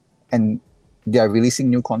gameplay, and they are releasing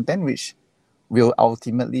new content which will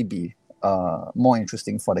ultimately be more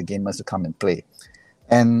interesting for the gamers to come and play.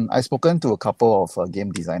 And I've spoken to a couple of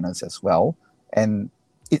game designers as well, and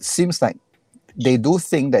it seems like they do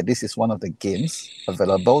think that this is one of the games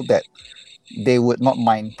available that they would not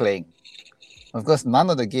mind playing. Of course, none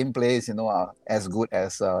of the gameplays, are as good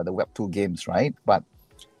as the Web 2 games, right? But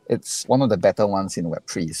it's one of the better ones in Web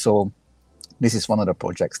 3. So this is one of the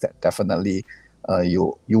projects that definitely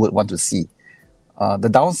you would want to see. The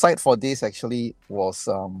downside for this actually was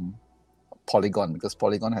Polygon, because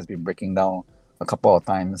Polygon has been breaking down a couple of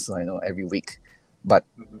times, every week. But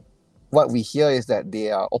what we hear is that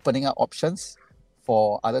they are opening up options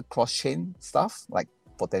for other cross-chain stuff, like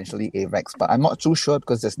potentially AVAX. But I'm not too sure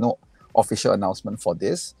because there's no official announcement for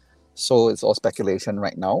this. So it's all speculation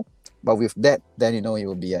right now. But with that, then, it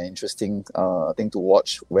will be an interesting thing to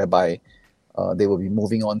watch, whereby they will be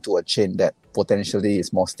moving on to a chain that potentially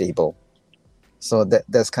is more stable. So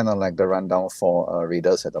that's kind of like the rundown for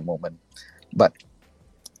Raiders at the moment. But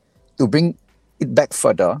to bring it back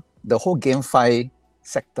further, the whole GameFi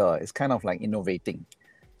sector is kind of like innovating.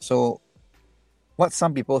 So what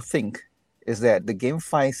some people think is that the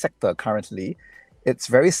GameFi sector currently, it's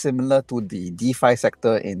very similar to the DeFi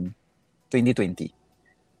sector in 2020.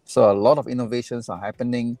 So a lot of innovations are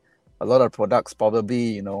happening. A lot of products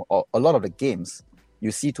probably, or a lot of the games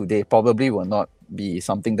you see today probably will not be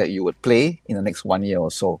something that you would play in the next 1 year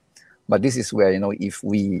or so. But this is where, if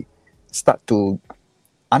we start to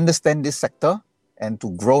understand this sector and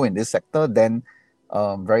to grow in this sector, then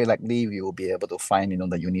very likely we will be able to find,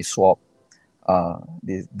 the Uniswap,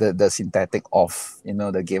 the synthetic of, the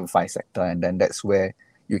GameFi sector. And then that's where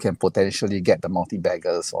you can potentially get the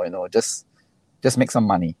multi-baggers or, just make some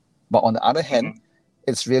money. But on the other hand,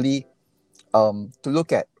 it's really to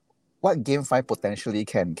look at what GameFi potentially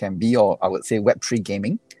can be, or I would say Web3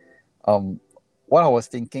 gaming. What I was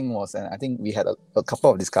thinking was, and I think we had a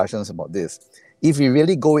couple of discussions about this, if we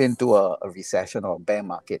really go into a recession or a bear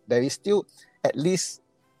market, there is still at least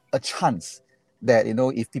a chance that,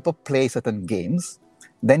 if people play certain games,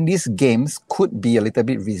 then these games could be a little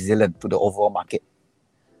bit resilient to the overall market.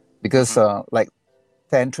 Because like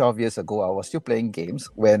 10, 12 years ago, I was still playing games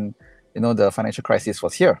when, the financial crisis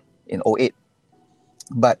was here in 2008.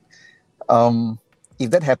 But if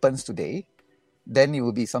that happens today, then it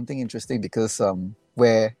will be something interesting because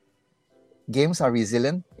where games are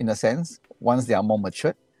resilient in a sense, once they are more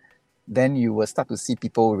matured, then you will start to see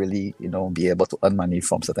people really, be able to earn money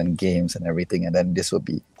from certain games and everything. And then this will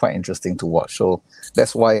be quite interesting to watch. So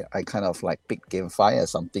that's why I kind of like picked GameFi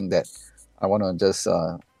as something that I want to just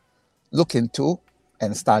look into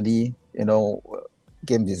and study,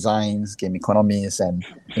 game designs, game economies, and,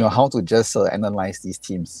 how to just analyze these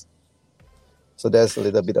teams. So there's a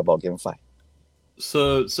little bit about GameFi.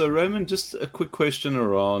 So Raymond, just a quick question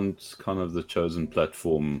around kind of the chosen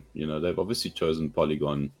platform. They've obviously chosen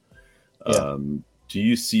Polygon. Yeah. Do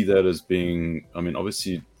you see that as being? I mean,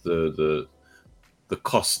 obviously the the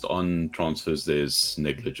cost on transfers there is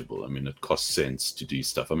negligible. I mean, it costs cents to do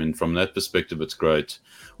stuff. I mean, from that perspective, it's great.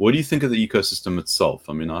 What do you think of the ecosystem itself?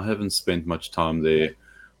 I mean, I haven't spent much time there.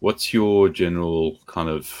 What's your general kind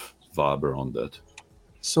of vibe around that?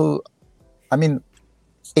 So, I mean,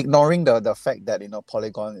 ignoring the fact that,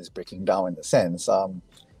 Polygon is breaking down in a sense,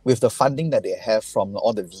 with the funding that they have from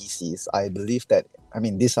all the VCs, I believe that,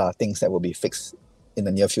 these are things that will be fixed in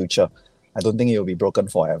the near future. I don't think it will be broken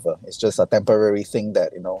forever. It's just a temporary thing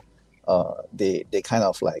that, they kind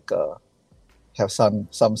of like have some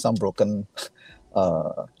broken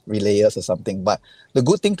relayers or something. But the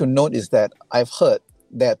good thing to note is that I've heard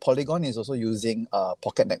that Polygon is also using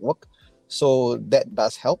Pocket Network. So that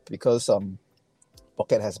does help because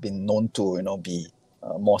Pocket has been known to, be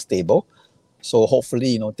more stable. So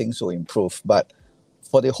hopefully, things will improve. But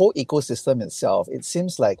for the whole ecosystem itself, it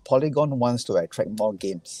seems like Polygon wants to attract more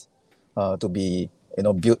games to be,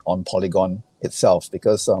 built on Polygon itself,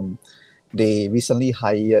 because they recently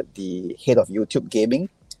hired the head of YouTube gaming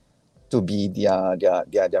to be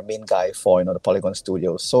their main guy for, the Polygon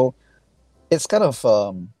Studios. So it's kind of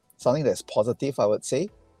something that's positive, I would say.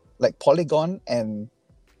 Like Polygon and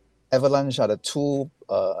Avalanche are the two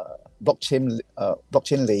blockchain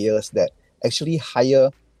layers that actually hire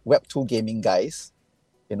Web2 gaming guys,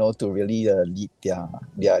 to really lead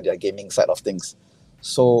their gaming side of things.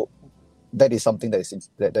 So that is something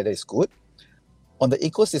that is good. On the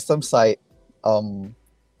ecosystem side,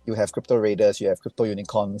 you have Crypto Raiders, you have Crypto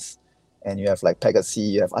Unicorns, and you have like Pegasus,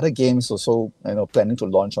 you have other games also, planning to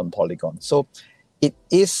launch on Polygon. So it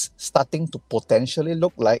is starting to potentially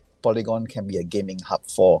look like Polygon can be a gaming hub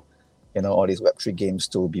for, all these Web3 games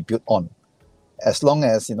to be built on. As long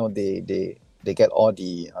as, they get all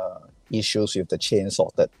the issues with the chain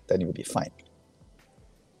sorted, then it will be fine.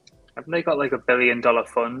 Haven't they got like $1 billion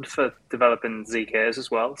fund for developing ZKs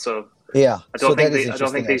as well? So yeah, I don't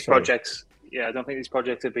think these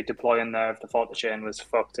projects would be deploying there if the thought the chain was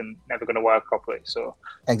fucked and never going to work properly. So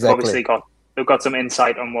exactly. they've got some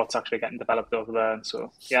insight on what's actually getting developed over there.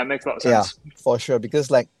 So yeah, it makes a lot of sense. Yeah, for sure. Because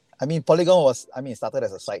Polygon started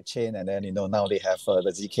as a side chain, and then, now they have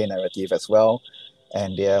the ZK narrative as well.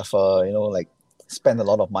 And they have, spent a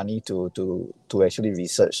lot of money to actually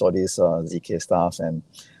research all these ZK stuff. And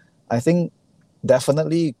I think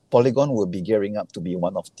definitely Polygon will be gearing up to be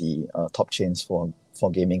one of the top chains for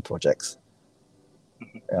gaming projects.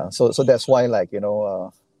 Mm-hmm. Yeah, so that's why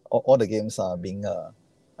all the games are being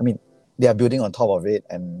they are building on top of it,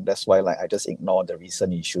 and that's why I just ignore the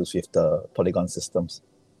recent issues with the Polygon systems.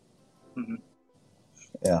 Mm-hmm.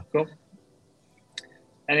 Yeah. Cool.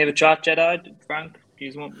 Any other chat, Jedi? Frank, do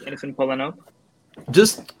you want anything pulling up?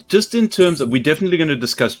 Just in terms of, we're definitely going to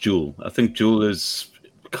discuss Joule. I think Joule is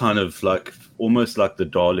kind of almost like the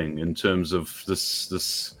darling in terms of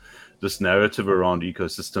this narrative around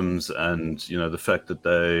ecosystems and the fact that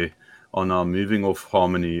they are now moving off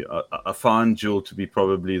Harmony. I find Joule to be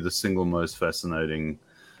probably the single most fascinating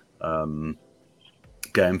GameFi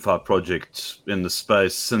project in the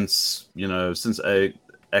space since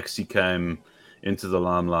Axie came into the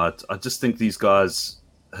limelight. I just think these guys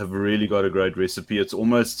have really got a great recipe. It's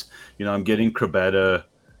almost, I'm getting Krabata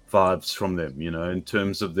vibes from them, in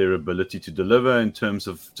terms of their ability to deliver, in terms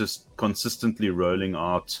of just consistently rolling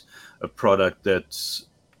out a product that,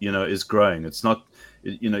 is growing. It's not,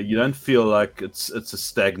 you don't feel like it's a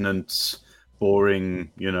stagnant, boring,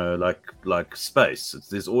 like space.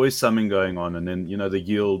 There's always something going on. And then, the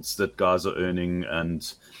yields that guys are earning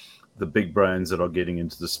and the big brands that are getting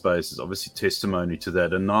into the space is obviously testimony to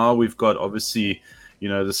that. And now we've got obviously, the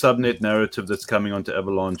subnet narrative that's coming onto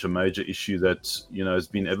Avalanche, a major issue that, has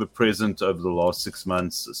been ever present over the last 6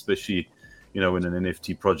 months, especially, when an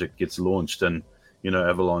NFT project gets launched and,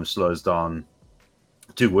 Avalanche slows down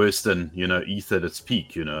to worse than, ETH at its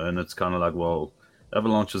peak, and it's kind of like, well,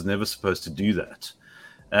 Avalanche was never supposed to do that.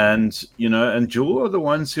 And, and Joule are the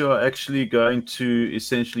ones who are actually going to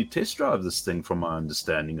essentially test drive this thing from my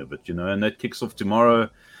understanding of it, and that kicks off tomorrow.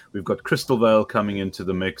 We've got Crystal Vale coming into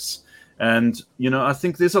the mix. And, I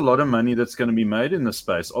think there's a lot of money that's going to be made in this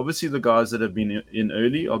space. Obviously, the guys that have been in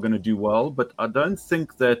early are going to do well, but I don't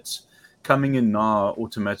think that coming in now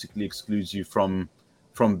automatically excludes you from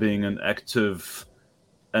being an active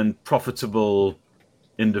and profitable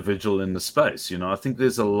individual in the space. I think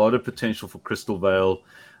there's a lot of potential for Crystal Vale.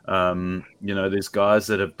 There's guys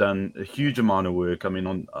that have done a huge amount of work. I mean,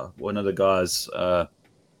 on one of the guys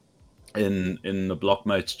in the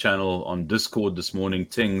Blockmates channel on Discord this morning,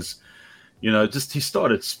 Chng, he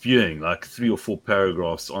started spewing like 3 or 4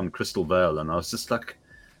 paragraphs on Crystal Vale, and I was just like,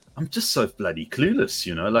 I'm just so bloody clueless,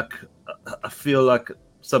 I feel like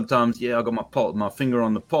sometimes, I got my finger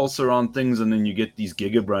on the pulse around things, and then you get these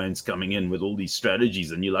giga brains coming in with all these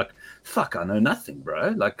strategies, and you're like, fuck, I know nothing, bro.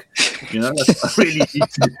 Like, I really need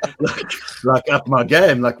to like up my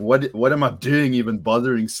game. Like, what am I doing even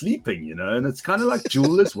bothering sleeping, And it's kind of like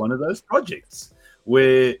Joule is one of those projects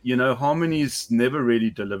where, Harmony's never really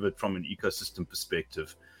delivered from an ecosystem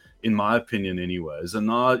perspective, in my opinion anyways. And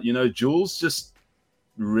now, Joule's just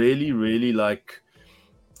really, really like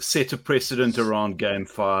set a precedent around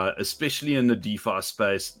GameFi, especially in the DeFi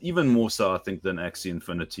space, even more so, I think, than Axie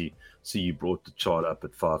Infinity. So you brought the chart up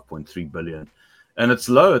at 5.3 billion. And it's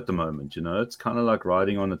low at the moment, It's kind of like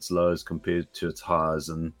riding on its lows compared to its highs.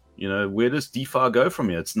 And, where does DeFi go from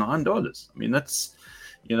here? It's $9. I mean, that's,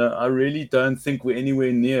 I really don't think we're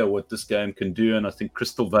anywhere near what this game can do. And I think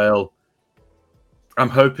Crystal Veil, I'm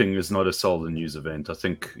hoping, is not a sold and use event. I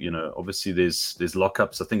think, obviously there's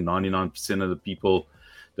lockups. I think 99% of the people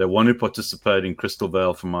that want to participate in Crystal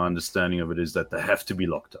Veil, from my understanding of it, is that they have to be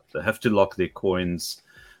locked up. They have to lock their coins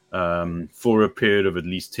for a period of at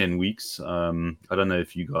least 10 weeks. I don't know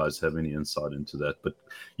if you guys have any insight into that, but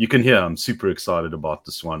you can hear I'm super excited about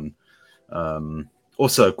this one.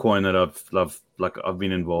 Also a coin that I've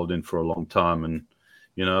been involved in for a long time, and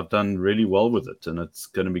I've done really well with it, and it's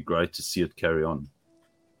going to be great to see it carry on.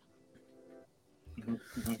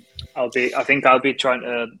 Mm-hmm. I think I'll be trying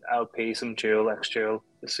to LP some Joule, X-Joule,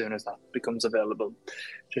 as soon as that becomes available.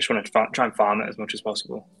 Just want to try and farm it as much as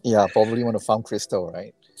possible. Yeah, probably want to farm Crystal,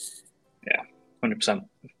 right? Yeah, 100%.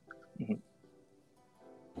 Mm-hmm.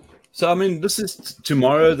 So, I mean, this is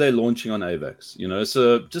tomorrow they're launching on AVAX,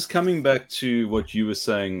 so just coming back to what you were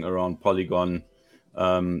saying around Polygon,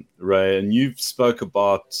 Ray, and you've spoke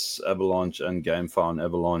about Avalanche and GameFi on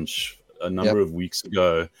Avalanche a number of weeks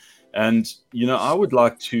ago. And, I would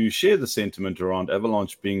like to share the sentiment around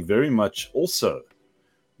Avalanche being very much also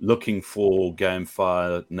looking for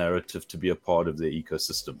GameFi narrative to be a part of their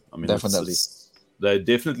ecosystem. I mean, definitely. They're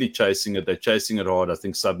definitely chasing it. They're chasing it hard. I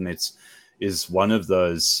think Subnets is one of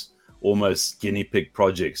those almost guinea pig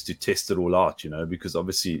projects to test it all out, because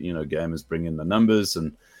obviously, gamers bring in the numbers,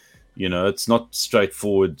 and, it's not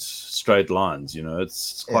straightforward, straight lines,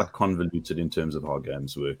 it's quite convoluted in terms of how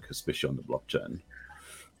games work, especially on the blockchain.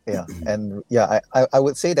 Yeah, and I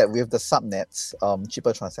would say that with the subnets,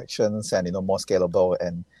 cheaper transactions and more scalable,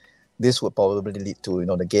 and this would probably lead to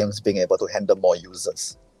the games being able to handle more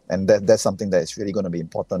users, and that's something that is really going to be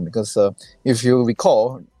important, because if you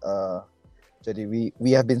recall, Jedi,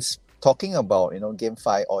 we have been talking about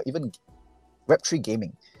GameFi or even Web3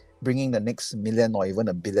 gaming bringing the next million or even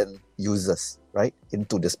a billion users right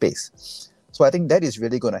into the space. So I think that is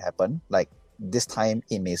really going to happen. Like this time,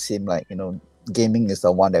 it may seem like gaming is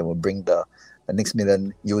the one that will bring the next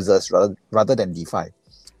million users rather than DeFi.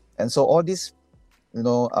 And so all these, the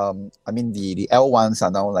L1s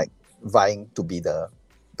are now like vying to be the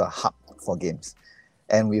hub for games.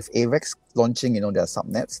 And with AVAX launching, their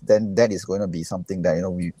subnets, then that is going to be something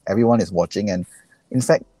that, everyone is watching. And in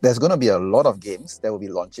fact, there's going to be a lot of games that will be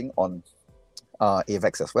launching on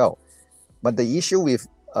AVAX as well. But the issue with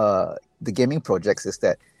the gaming projects is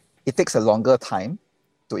that it takes a longer time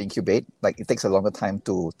to incubate. Like it takes a longer time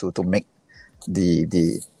to make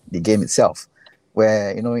the game itself.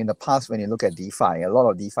 Where in the past, when you look at DeFi, a lot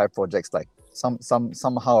of DeFi projects, like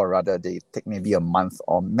somehow or other, they take maybe a month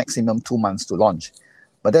or maximum 2 months to launch.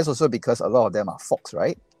 But that's also because a lot of them are forks,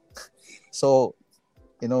 right? So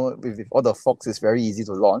with all the forks, it's very easy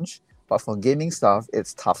to launch, but for gaming stuff,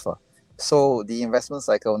 it's tougher. So the investment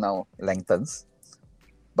cycle now lengthens.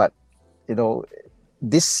 But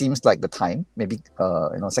this seems like the time, maybe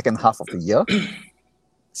second half of the year,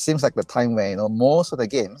 seems like the time where most of the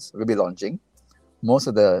games will be launching, most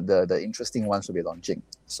of the interesting ones will be launching.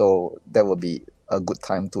 So that will be a good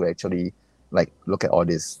time to actually look at all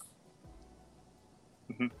this.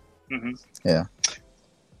 Mm-hmm. Mm-hmm. Yeah.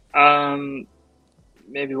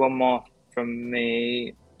 Maybe one more from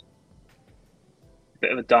me.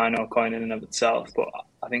 Bit of a dino coin in and of itself, but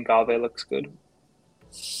I think Aave looks good.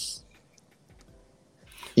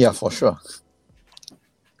 Yeah, for sure.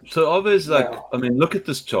 So Aave is look at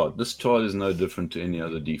this chart. This chart is no different to any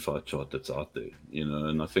other DeFi chart that's out there,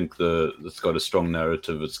 and I think it's got a strong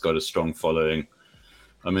narrative. It's got a strong following.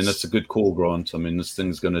 I mean, that's a good call, Grant. I mean, this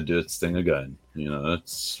thing's going to do its thing again.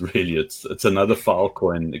 It's really, it's another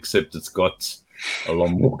Filecoin, except it's got a lot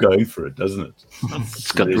more going for it, doesn't it?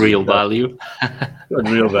 It's got real value. It's got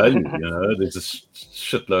real value, There's a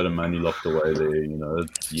shitload of money locked away there,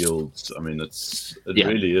 it yields. I mean, it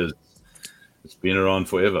really is. It's been around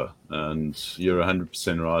forever, and you're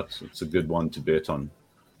 100% right. It's a good one to bet on.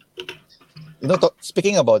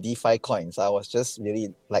 Speaking about DeFi coins, I was just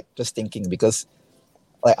really just thinking, because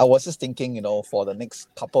like I was just thinking, for the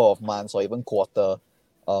next couple of months or even quarter,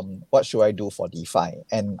 what should I do for DeFi?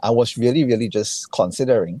 And I was really, really just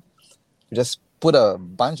considering to just put a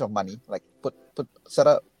bunch of money, like set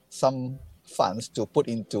up some funds to put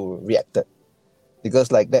into Reacted,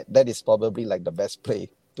 because like that is probably like the best play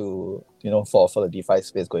to for the DeFi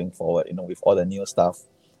space going forward. With all the new stuff.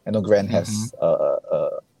 I know Grant has a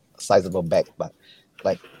sizable back, but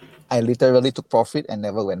like I literally took profit and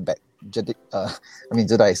never went back.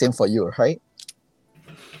 Jedi, same for you, right?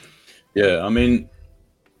 Yeah, I mean,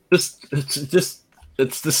 it's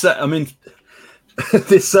the same. I mean,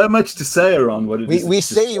 there's so much to say around what it is. We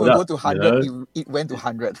say it will go to 100. It went to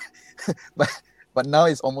 100, but now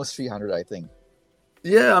it's almost 300, I think.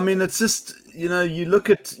 Yeah, I mean, it's just you look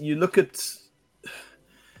at.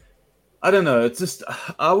 I don't know. It's just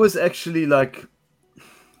I was actually like,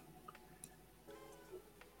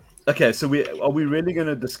 okay. So are we really going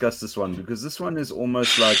to discuss this one? Because this one is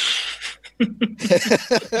almost like.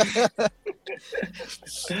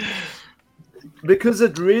 Because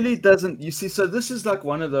it really doesn't. You see, so this is like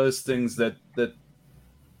one of those things that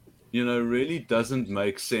really doesn't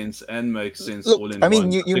make sense and makes sense. Look, all in I mean,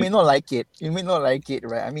 one. you may not like it. You may not like it,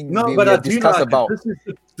 right? I mean, no, but I do like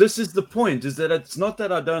it. This is the point. Is that it's not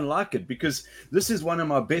that I don't like it, because this is one of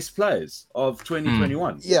my best plays of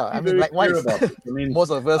 2021. Yeah, I mean, like, about it. I mean, most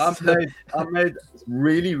of us. I made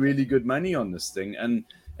really, really good money on this thing, and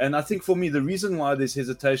I think for me the reason why there's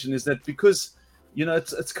hesitation is that because.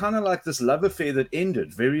 It's kind of like this love affair that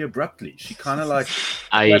ended very abruptly. She kind of like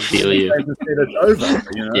I feel you. Said it's over,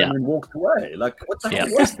 and then walked away. Like, what the hell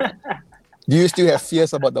was that? Do you still have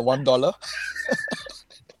fears about the $1?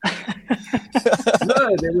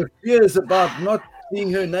 No, there were fears about not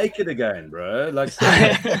seeing her naked again, bro. Like,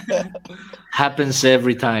 happens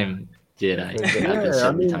every time, Jedi. Happens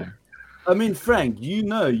every time. I mean, Frank,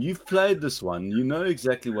 you've played this one. You know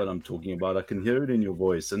exactly what I'm talking about. I can hear it in your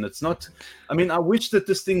voice. And it's not... I mean, I wish that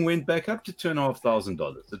this thing went back up to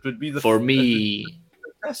 $2,500. It would be For me,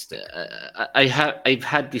 fantastic. I've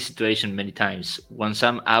had this situation many times. Once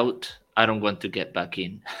I'm out, I don't want to get back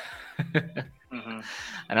in. And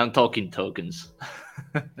I'm talking tokens.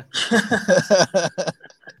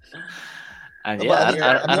 And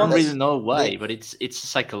I don't really know why, but it's a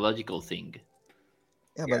psychological thing.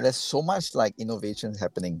 Yeah, but there's so much like innovation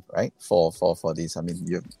happening, right? For this. I mean,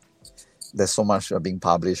 there's so much being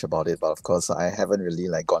published about it, but of course I haven't really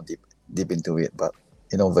like gone deep into it. But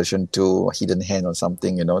version 2, hidden hand or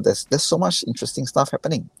something, there's so much interesting stuff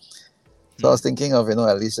happening. So I was thinking of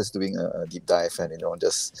at least just doing a deep dive and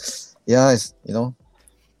it's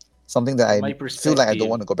something that I feel like I don't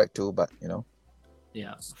want to go back to, but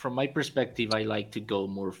Yeah, from my perspective, I like to go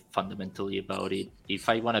more fundamentally about it. If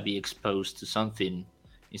I want to be exposed to something,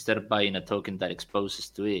 instead of buying a token that exposes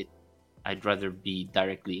to it, I'd rather be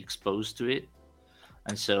directly exposed to it.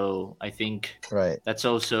 And so I think that's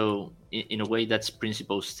also, in a way, that's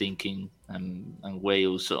principles thinking, and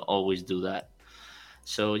whales always do that.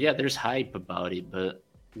 So yeah, there's hype about it, but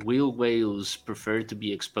will whales prefer to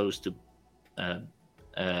be exposed to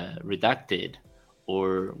redacted,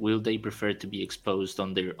 or will they prefer to be exposed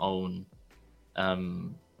on their own,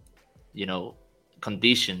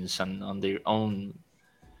 conditions and on their own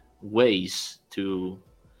ways to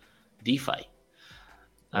DeFi,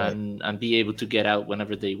 and be able to get out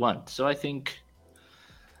whenever they want? So I think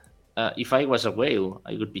if I was a whale,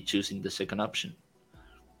 I would be choosing the second option.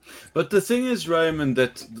 But the thing is, Raymond,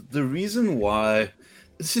 that the reason why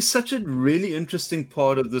this is such a really interesting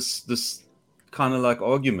part of this kind of like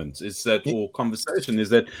argument is that, or conversation, is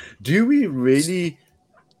that, do we really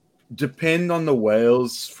depend on the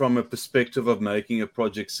whales from a perspective of making a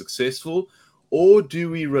project successful, or do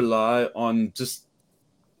we rely on just,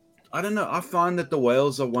 I don't know, I find that the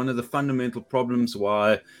whales are one of the fundamental problems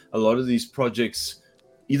why a lot of these projects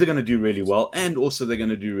either going to do really well and also they're going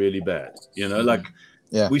to do really bad.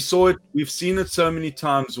 We saw it, we've seen it so many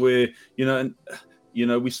times where,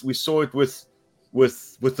 we saw it with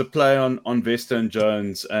the play on Vesta and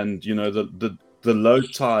Jones, and the low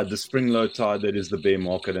tide, the spring low tide that is the bear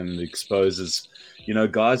market, and it exposes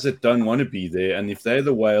guys that don't want to be there, and if they're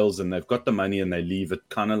the whales and they've got the money and they leave, it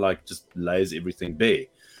kind of like just lays everything bare.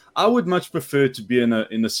 I would much prefer to be in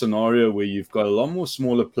a scenario where you've got a lot more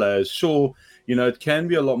smaller players. Sure, it can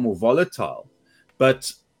be a lot more volatile,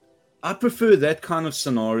 but I prefer that kind of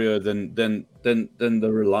scenario than the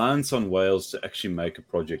reliance on whales to actually make a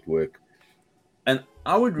project work. And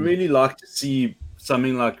I would really like to see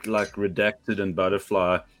something like Redacted and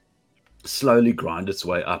Butterfly slowly grind its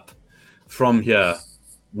way up from here,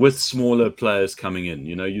 with smaller players coming in.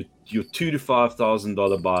 Your $2,000 to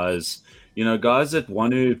 $5,000 buyers, guys that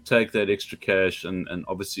want to take that extra cash and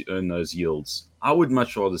obviously earn those yields, I would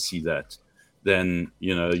much rather see that than,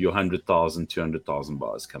 your 100,000, 200,000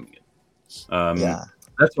 buyers coming in.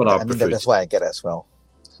 That's what I prefer. That's why I get as well.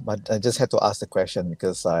 But I just had to ask the question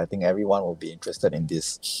because I think everyone will be interested in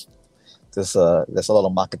this. There's a lot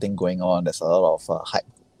of marketing going on. There's a lot of hype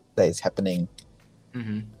that is happening.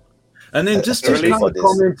 Mm-hmm. And then just to kind of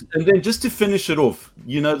comment, and then just to finish it off,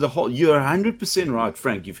 you're 100% right,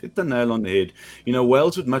 Frank. You've hit the nail on the head.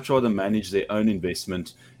 Whales would much rather manage their own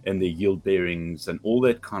investment and their yield bearings and all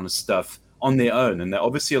that kind of stuff on their own, and they're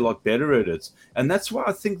obviously a lot better at it. And that's why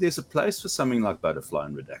I think there's a place for something like Butterfly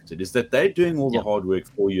and Redacted, is that they're doing all the hard work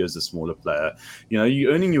for you as a smaller player.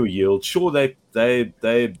 You're earning your yield. Sure,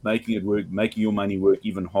 they're making it work, making your money work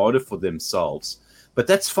even harder for themselves. But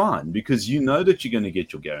that's fine because you know that you're going to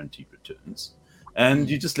get your guaranteed returns, and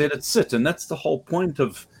you just let it sit. And that's the whole point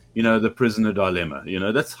of, the prisoner dilemma.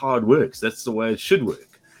 That's how it works. That's the way it should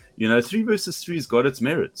work. 3 versus 3 has got its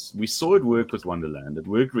merits. We saw it work with Wonderland. It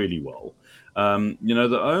worked really well.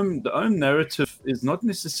 The own narrative is not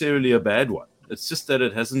necessarily a bad one. It's just that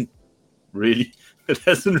it hasn't really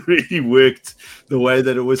worked the way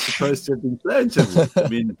that it was supposed to have been planned to work. I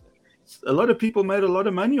mean, a lot of people made a lot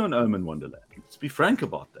of money on Ohm and Wonderland. Let's be frank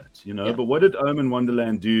about that, But what did Ohm and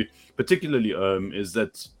Wonderland do, particularly Ohm, is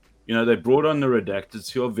that, they brought on the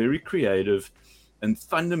Redacteds who are very creative and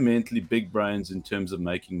fundamentally big brains in terms of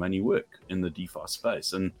making money work in the DeFi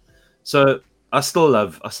space. And so I still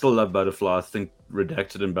love Butterfly. I think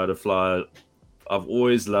Redacted and Butterfly, I've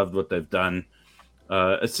always loved what they've done.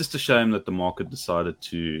 It's just a shame that the market decided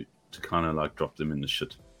to kind of like drop them in the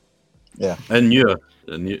shit. Yeah. And there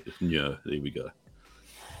we go.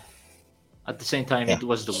 At the same time, it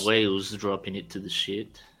was the whales dropping it to the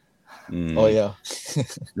shit. Oh, yeah.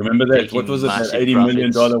 Remember that? What was it? That $80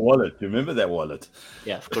 million wallet. You remember that wallet?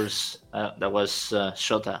 Yeah, of course. That was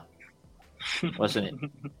Shota, wasn't it?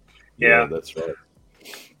 Yeah, that's right.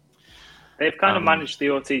 They've kind of managed the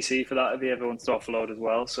OTC for that if he ever wants to offload as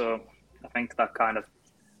well. So I think that kind of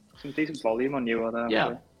some decent volume on you there.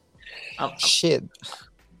 Yeah. Shit.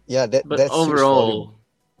 Yeah, but that's overall,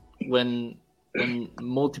 when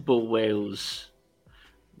multiple whales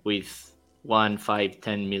with 1, 5,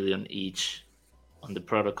 10 million each on the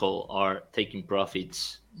protocol are taking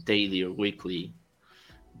profits daily or weekly,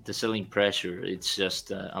 the selling pressure, it's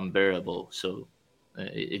just unbearable. So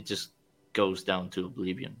it just goes down to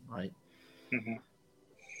oblivion, right?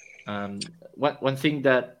 Mm-hmm. One thing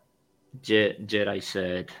that Jedi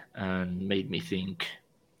said and made me think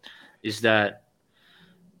is that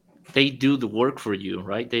they do the work for you,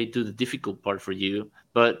 right? They do the difficult part for you,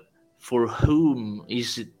 but for whom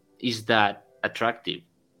is that attractive?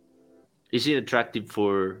 Is it attractive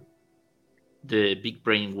for the big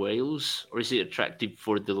brain whales, or is it attractive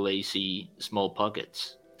for the lazy small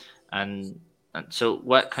pockets? And so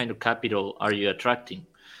what kind of capital are you attracting?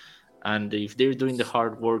 And if they're doing the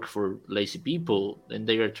hard work for lazy people, then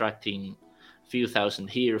they're attracting a few thousand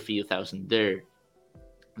here, a few thousand there.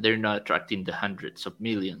 They're not attracting the hundreds of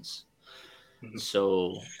millions. Mm-hmm.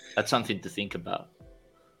 So that's something to think about.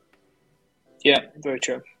 Yeah, very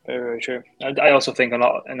true. Very, very true. I also think an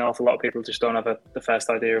awful lot of people just don't have the first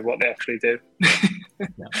idea of what they actually do.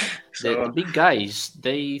 So, the big guys,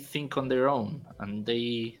 they think on their own, and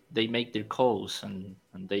they make their calls, and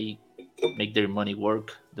they make their money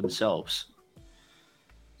work themselves.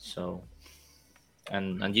 So,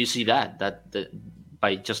 and you see that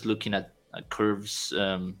by just looking at Curve's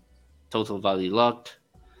total value locked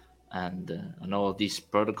and all of these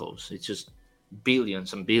protocols, it's just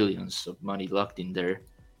billions and billions of money locked in there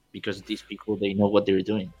because these people, they know what they're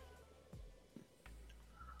doing.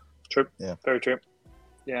 True. Yeah. Very true.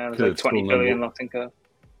 Yeah, there's like 20 billion locked in Curve.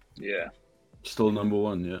 Yeah. Still number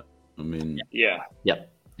one, yeah. I mean... Yeah. Yeah,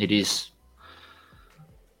 it is.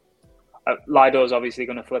 Lido's obviously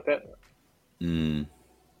going to flip it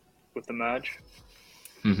with the merge.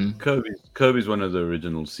 Mm-hmm. Kobe's one of the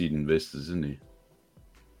original seed investors, isn't he?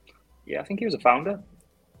 Yeah, I think he was a founder.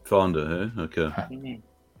 Founder, eh? Okay.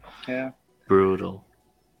 Yeah. Brutal.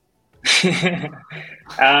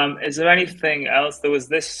 Is there anything else? There was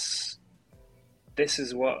this. This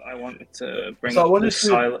is what I wanted to bring up.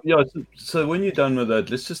 So when you're done with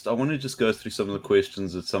that, I want to just go through some of the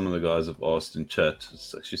questions that some of the guys have asked in chat.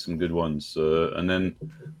 It's actually some good ones. And then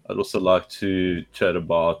I'd also like to chat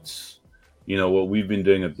about, what we've been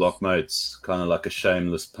doing at Blockmates, kind of like a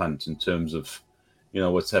shameless punt in terms of,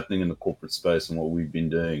 what's happening in the corporate space and what we've been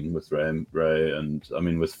doing with Ray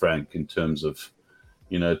and with Frank in terms of,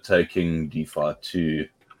 taking DeFi to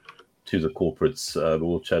the corporates. But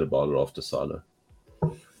we'll chat about it after Silo.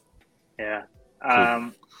 Yeah.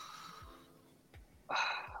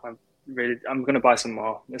 really, I'm going to buy some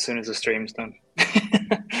more as soon as the stream's done.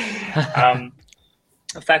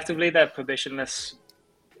 Effectively, they're permissionless.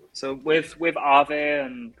 So with Aave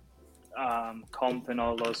and Comp and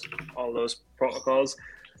all those protocols,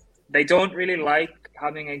 they don't really like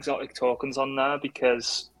having exotic tokens on there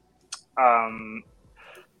because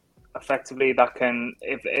effectively that can,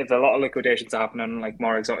 if a lot of liquidations are happening on like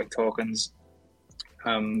more exotic tokens,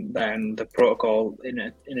 then the protocol in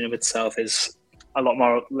and of itself is a lot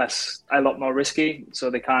more risky. So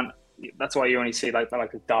they can't. That's why you only see like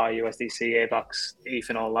the DAI, USDC, AVAX, ETH,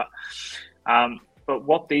 and all that. But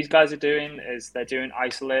what these guys are doing is they're doing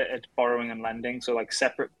isolated borrowing and lending, so like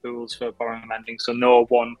separate pools for borrowing and lending. So no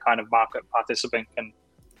one kind of market participant can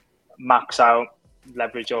max out,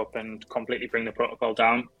 leverage up, and completely bring the protocol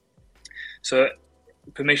down. So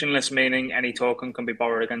permissionless meaning any token can be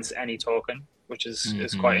borrowed against any token, which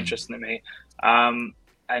is quite interesting to me. And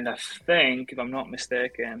I think, if I'm not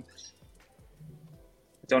mistaken,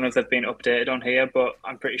 I don't know if they've been updated on here, but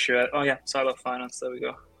I'm pretty sure. Oh yeah, Silo Finance. There we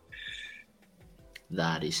go.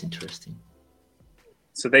 That is interesting.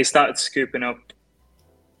 So they started scooping up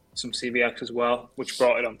some CVX as well, which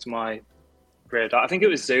brought it onto my radar. I think it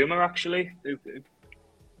was Zuma actually who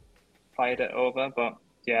fired it over, but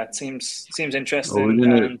yeah, it seems interesting. Are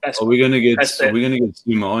we gonna get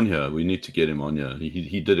Zuma on here? We need to get him on here.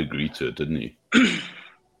 He did agree to it, didn't he?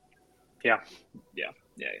 Yeah.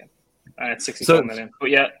 It's 64 million.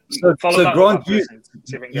 But yeah, so Grant,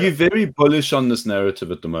 you're very bullish on this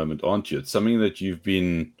narrative at the moment, aren't you? It's something that you've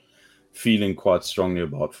been feeling quite strongly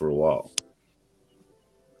about for a while.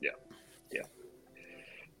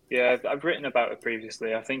 Yeah. I've written about it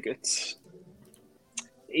previously. I think it's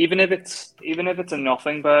even if it's a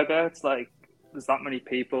nothing burger, it's like there's that many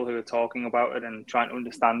people who are talking about it and trying to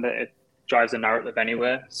understand it. It drives the narrative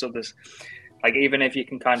anywhere. So there's like, even if you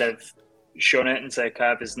can kind of shun it and say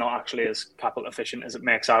Curve is not actually as capital efficient as it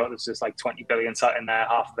makes out, there's just like 20 billion sat in there,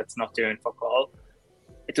 half of it's not doing fuck all.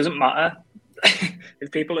 It doesn't matter.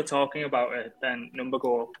 If people are talking about it, then number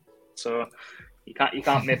go up. So you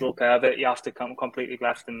can't middle curve it. You have to come completely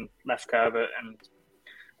left curve it. And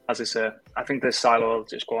as I say, I think this silo will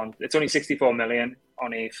just go on. It's only 64 million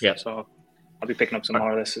on ETH, so I'll be picking up some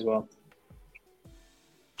more of this as well.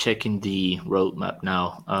 Checking the roadmap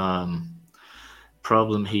now.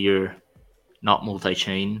 Problem here, not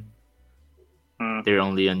multi-chain. They're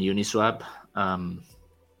only on Uniswap.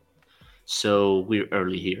 So we're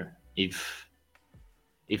early here. If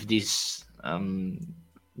this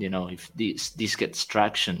if this gets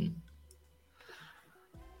traction,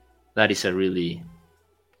 that is a really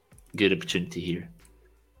good opportunity here.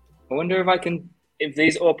 I wonder if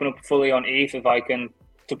these open up fully on ETH, if I can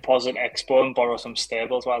deposit Expo and borrow some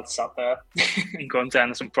stables while it's sat there and go and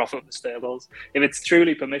turn some profit with stables. If it's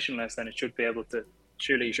truly permissionless, then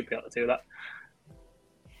surely you should be able to do that.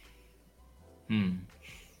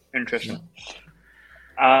 Interesting.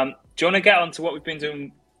 Yeah. Do you want to get on to what we've been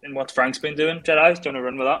doing and what Frank's been doing, Jedi? Do you want to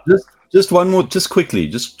run with that? Just one more, just quickly.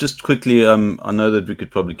 I know that we could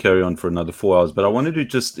probably carry on for another 4 hours, but I wanted to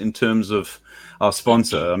just, in terms of our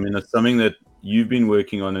sponsor, I mean, it's something that you've been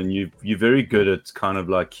working on, and you're very good at kind of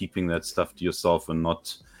like keeping that stuff to yourself and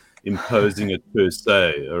not imposing it per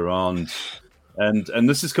se around. And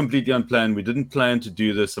this is completely unplanned. We didn't plan to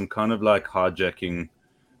do this. I'm kind of like hijacking,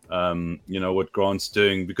 what Grant's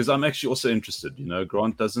doing, because I'm actually also interested.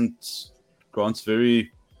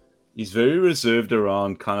 He's very reserved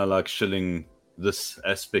around kind of like shilling this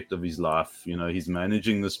aspect of his life. He's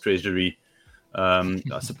managing this treasury.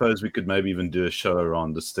 I suppose we could maybe even do a show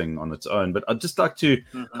around this thing on its own, but I'd just like to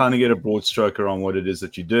kind of get a broad stroke around what it is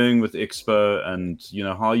that you're doing with Expo and,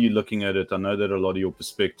 how you're looking at it. I know that a lot of your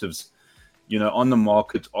perspectives, on the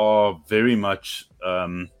market are very much,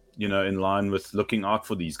 in line with looking out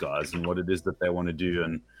for these guys and what it is that they want to do.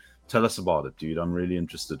 And tell us about it, dude. I'm really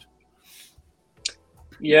interested.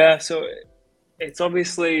 Yeah, so it's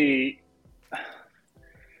obviously...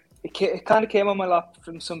 It kind of came on my lap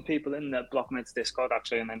from some people in the Blockmates Discord,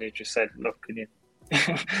 actually, and then they just said, "Look, can you,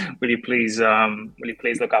 will you please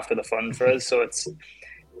look after the fund for us?" So it's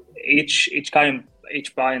each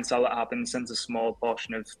buy and sell that happens sends a small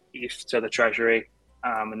portion of ETH to the treasury,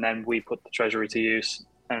 and then we put the treasury to use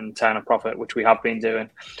and turn a profit, which we have been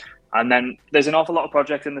doing. And then there's an awful lot of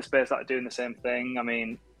projects in the space that are doing the same thing. I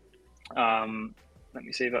mean, let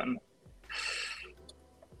me see if I can.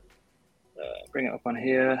 Bring it up on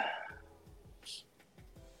here.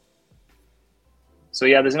 So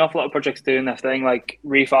yeah, there's an awful lot of projects doing their thing. Like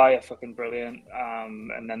Refi are fucking brilliant,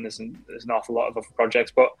 and then there's an awful lot of other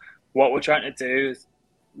projects. But what we're trying to do,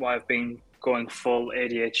 why I've been going full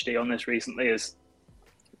ADHD on this recently, is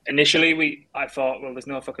initially I thought, well, there's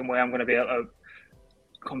no fucking way I'm going to be able to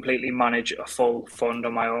completely manage a full fund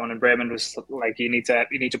on my own. And Raymond was like, you need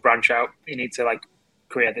to branch out. You need to like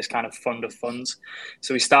create this kind of fund of funds.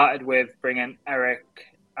 So we started with bringing Eric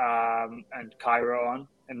and Cairo on,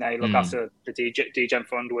 and they look after the DGen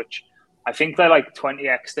fund, which I think they're like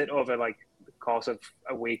 20x'd it over like the course of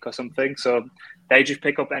a week or something. So they just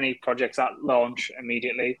pick up any projects that launch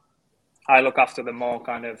immediately. I look after the more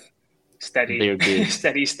kind of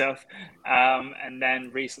steady stuff. And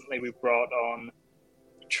then recently we brought on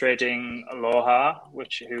Trading Aloha,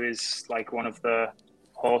 who is like one of the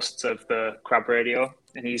hosts of the Crab Radio,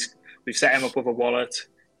 and we've set him up with a wallet.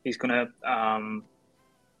 He's gonna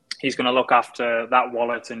look after that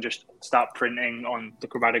wallet and just start printing on the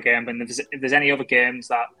Crabada game. And if there's any other games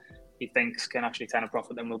that he thinks can actually turn a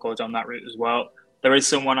profit, then we'll go down that route as well. There is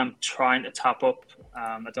someone I'm trying to tap up.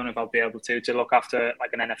 I don't know if I'll be able to look after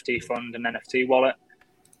like an NFT fund, an NFT wallet.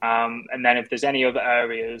 And then if there's any other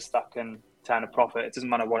areas that can turn a profit, it doesn't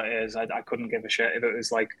matter what it is. I couldn't give a shit if it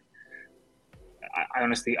was like, I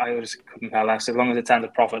honestly couldn't care less. As long as it turns a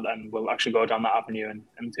profit, then we'll actually go down that avenue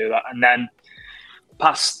and do that. And then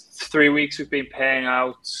past 3 weeks, we've been paying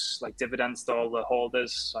out like dividends to all the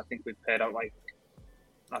holders. So I think we've paid out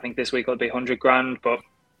I think this week it'll be 100 grand, but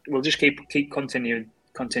we'll just continue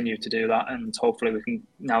to do that. And hopefully we can,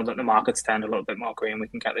 now that the market's turned a little bit more green, we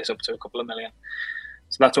can get this up to a couple of million.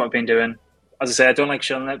 So that's what I've been doing. As I say, I don't like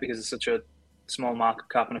shilling it because it's such a small market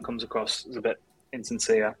cap and it comes across as a bit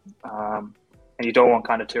insincere. And you don't want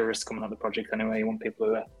kind of tourists coming on the project anyway. You want people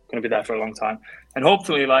who are going to be there for a long time. And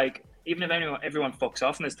hopefully, like, even if everyone fucks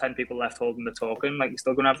off and there's 10 people left holding the token, like, you're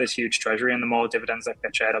still going to have this huge treasury and the more dividends that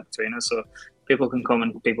get shared up between us. So people can come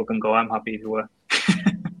and people can go. I'm happy if you were.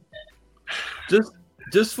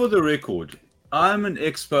 Just for the record, I'm an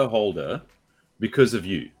Expo holder because of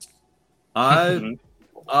you. I've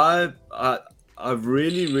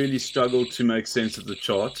really, really struggled to make sense of the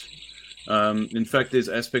chart. In fact, there's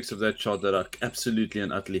aspects of that chart that I absolutely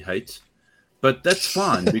and utterly hate, but that's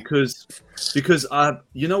fine because that's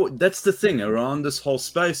the thing around this whole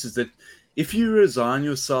space is that if you resign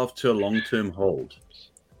yourself to a long-term hold,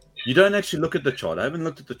 you don't actually look at the chart. I haven't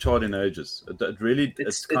looked at the chart in ages.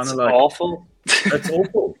 It's kind of like awful. It's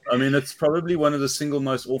awful. I mean, it's probably one of the single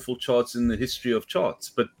most awful charts in the history of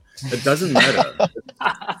charts, but it doesn't matter.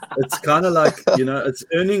 It's kind of like, it's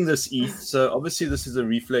earning this ETH. So obviously this is it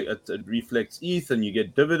reflects ETH and you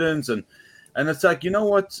get dividends and it's like, you know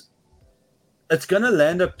what? It's going to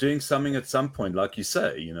land up doing something at some point. Like you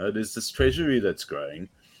say, there's this treasury that's growing.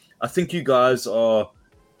 I think you guys are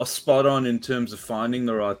spot on in terms of finding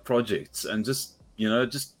the right projects and just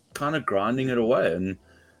kind of grinding it away. And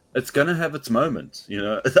it's going to have its moment.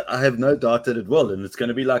 I have no doubt that it will. And it's going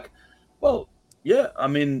to be like, well, yeah, I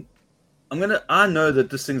mean, I know that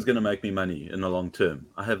this thing's going to make me money in the long term.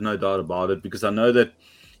 I have no doubt about it because I know that,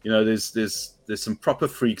 there's some proper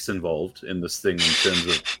freaks involved in this thing in terms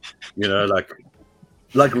of,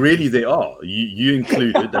 like really there are. You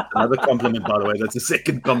included. That's another compliment, by the way. That's a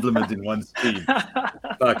second compliment in one stream.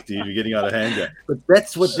 Fuck, dude, you're getting out of hand here. But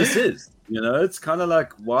that's what this is. It's kind of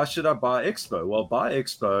like, why should I buy Expo? Well, buy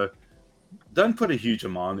Expo. Don't put a huge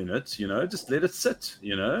amount in it. Just let it sit.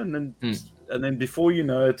 And then before you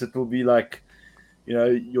know it, it will be like,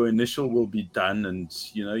 your initial will be done and,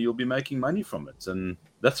 you'll be making money from it. And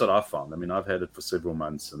that's what I found. I mean, I've had it for several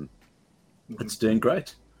months and it's doing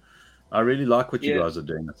great. I really like what you guys are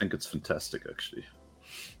doing. I think it's fantastic, actually.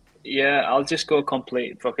 Yeah, I'll just go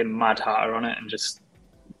complete fucking mad hatter on it and just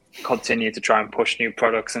continue to try and push new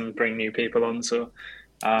products and bring new people on. So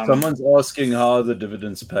someone's asking how are the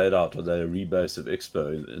dividends paid out? Are they a rebase of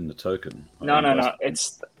Expo in the token? No.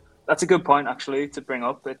 That's a good point, actually, to bring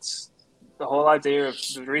up. It's the whole idea of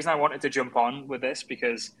the reason I wanted to jump on with this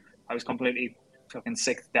because I was completely fucking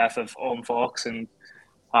sick to death of own forks and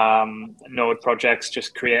node projects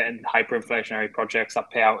just creating hyperinflationary projects that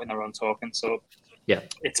pay out in their own token. So yeah,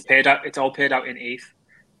 it's paid out. It's all paid out in ETH.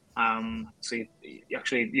 So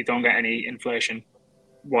you don't get any inflation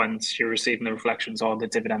once you're receiving the reflections or the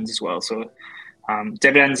dividends as well. So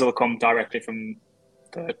dividends will come directly from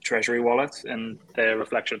the treasury wallet and the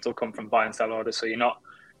reflections will come from buy and sell orders. So you're not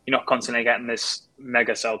constantly getting this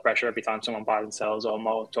mega sell pressure every time someone buys and sells or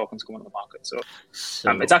more tokens come on the market. So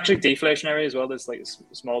it's actually deflationary as well. There's like a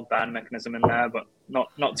small band mechanism in there, but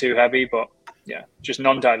not too heavy, but yeah, just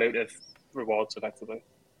non-dilutive rewards effectively.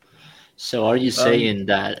 So are you saying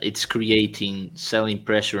that it's creating selling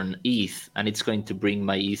pressure on ETH and it's going to bring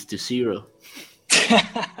my ETH to zero?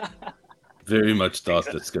 Very much doubt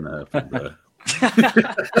that's going to happen, though.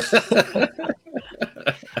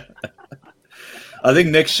 I think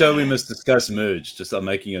next show we must discuss merge. Just I'm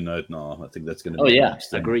making a note now. I think that's going to be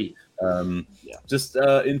interesting. Agree. Just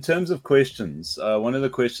in terms of questions, one of the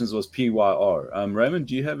questions was PYR. Raymond,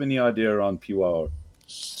 do you have any idea around PYR?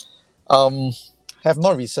 Have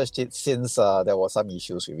not researched it since there was some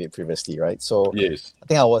issues with it previously, right? So yes, I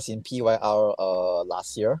think I was in PYR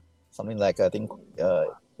last year, something like I think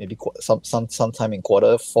maybe sometime in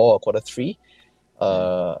quarter 4 or quarter 3,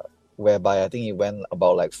 whereby I think it went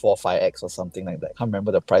about like 4 or 5x or something like that. I can't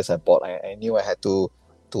remember the price I bought. I knew I had to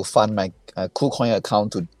fund my KuCoin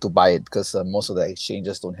account to buy it because most of the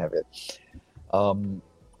exchanges don't have it. And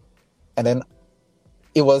then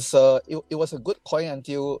it was a good coin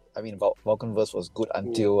until, I mean, Vulcanverse was good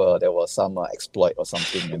until there was some exploit or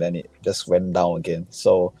something, and then it just went down again.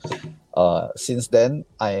 So since then,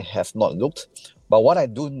 I have not looked. But what I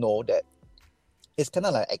do know that it's kind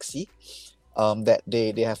of like XC, that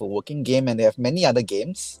they have a working game and they have many other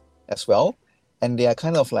games as well, and they are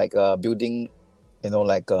kind of like building,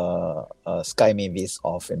 like Sky Mavis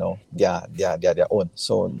of their own.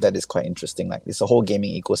 So that is quite interesting. Like it's a whole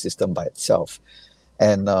gaming ecosystem by itself.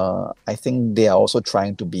 And I think they are also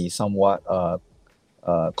trying to be somewhat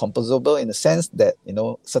composable in the sense that,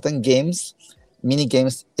 certain games, mini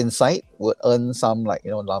games inside would earn some like,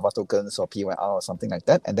 lava tokens or PYR or something like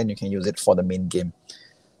that. And then you can use it for the main game.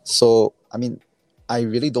 So, I mean, I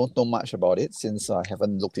really don't know much about it since I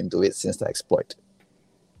haven't looked into it since the exploit.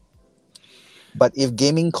 But if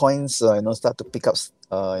gaming coins, start to pick up,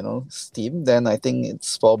 steam, then I think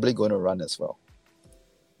it's probably going to run as well.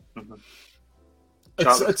 Mm-hmm.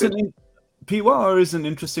 PYR is an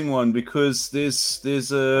interesting one because there's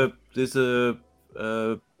a big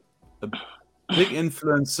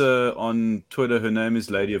influencer on Twitter. Her name is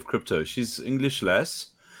Lady of Crypto. She's English lass.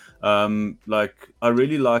 I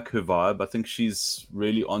really like her vibe. I think she's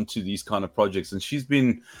really onto these kind of projects, and she's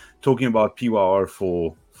been talking about PYR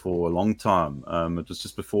for a long time. It was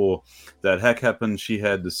just before that hack happened. She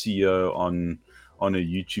had the CEO on a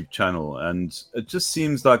YouTube channel, and it just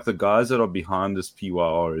seems like the guys that are behind this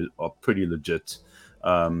PYR are pretty legit.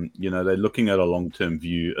 They're looking at a long-term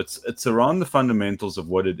view. It's around the fundamentals of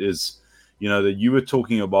what it is, that you were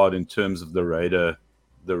talking about in terms of the Raider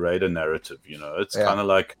narrative. It's kind of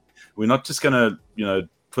like we're not just gonna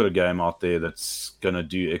put a game out there that's gonna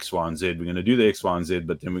do X, Y, and Z. We're gonna do the X, Y, and Z,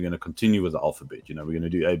 but then we're gonna continue with the alphabet. We're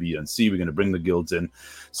gonna do A, B, and C. We're gonna bring the guilds in.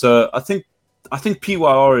 So I think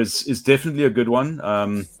PYR is definitely a good one.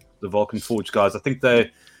 The Vulcan Forge guys, I think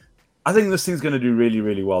this thing's going to do really,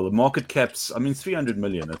 really well. The market cap's, 300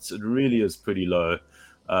 million. It really is pretty low.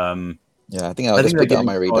 I think I'll just put it on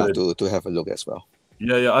my radar to have a look as well.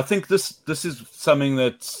 Yeah. I think this is something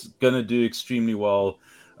that's going to do extremely well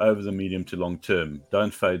over the medium to long term.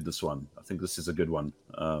 Don't fade this one. I think this is a good one.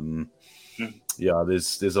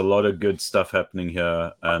 There's a lot of good stuff happening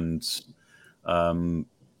here, and I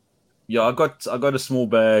got a small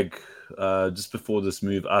bag just before this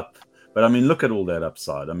move up. But look at all that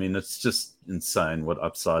upside. It's just insane what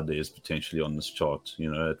upside there is potentially on this chart.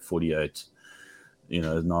 At 48,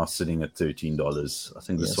 now sitting at $13. I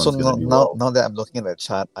think this one's going to be now that I'm looking at the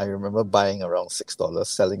chart, I remember buying around $6,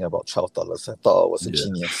 selling about $12. I thought I was a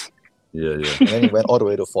genius. Yeah. And then it went all the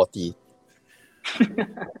way to 40.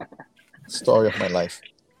 Story of my life.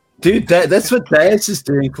 Dude, that's what DAOs is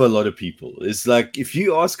doing for a lot of people. It's like if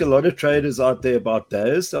you ask a lot of traders out there about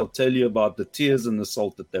DAOs, they'll tell you about the tears and the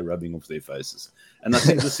salt that they're rubbing off their faces. And I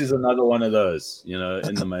think this is another one of those,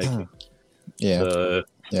 in the making.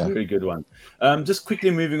 Very good one. Just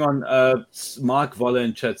quickly moving on. Mike Voller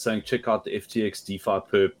in chat saying, check out the FTX DeFi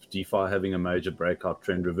perp. DeFi having a major breakout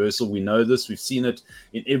trend reversal. We know this. We've seen it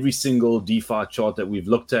in every single DeFi chart that we've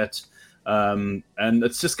looked at. And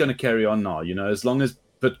it's just going to carry on now. As long as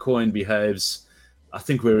Bitcoin behaves, I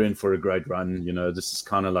think we're in for a great run. This is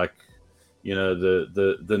kind of like,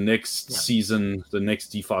 the next season, the next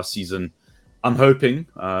DeFi season. I'm hoping.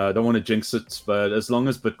 I don't want to jinx it, but as long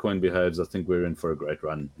as Bitcoin behaves, I think we're in for a great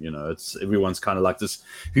run. It's everyone's kind of like this.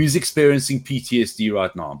 Who's experiencing PTSD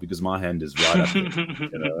right now? Because my hand is right up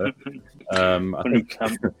there. I think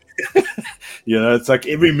it's like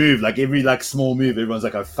every move, like every small move, everyone's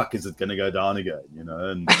like, "Oh fuck, is it gonna go down again?"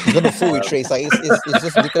 And it's gonna full retrace. Like it's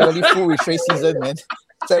just literally full retrace season, man.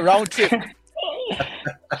 It's a round trip.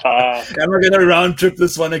 Am I going to round trip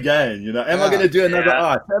this one again? Am I going to do another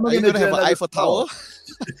art? Am I going to have an Eiffel Tower?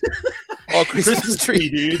 Or Christmas tree,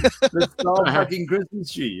 dude. Let's start fucking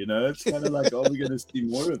Christmas tree. It's kind of like, are we going to see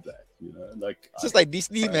more of that? It's just like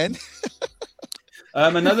Disney, man.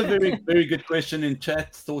 Another very, very good question in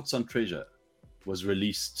chat. Thoughts on Treasure was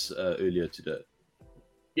released earlier today.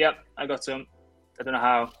 Yep, I got some. I don't know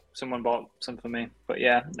how someone bought some for me, but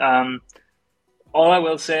yeah. All I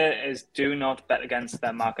will say is do not bet against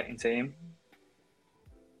their marketing team.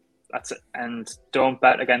 That's it. And don't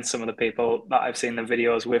bet against some of the people that I've seen the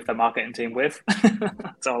videos with the marketing team with.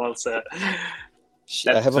 That's all I'll say.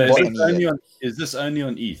 I haven't bought any yet. Is this only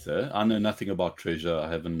on Ether? I know nothing about Treasure. I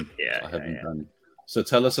haven't done. So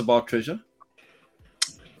tell us about Treasure.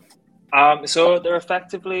 So they're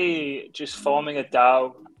effectively just forming a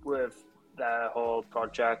DAO with their whole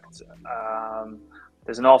project.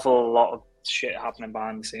 There's an awful lot of shit happening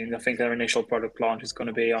behind the scenes. I think their initial product launch is going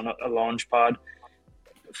to be on a launch pad.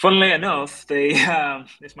 Funnily enough,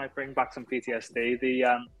 this might bring back some PTSD.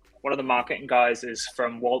 One of the marketing guys is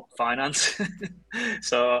from Walt Finance,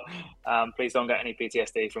 so please don't get any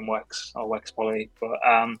PTSD from Wex or Wex Poly. But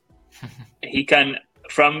he can,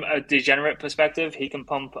 from a degenerate perspective, he can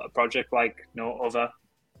pump a project like no other.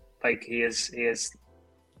 Like he is,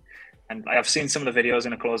 and I've seen some of the videos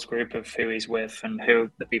in a closed group of who he's with and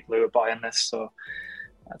who the people who are buying this. So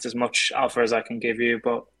that's as much alpha as I can give you.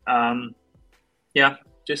 But yeah,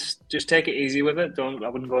 just take it easy with it. I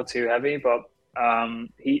wouldn't go too heavy, but.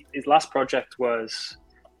 His last project was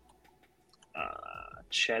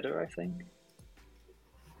Cheddar, I think.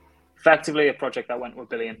 Effectively, a project that went to $1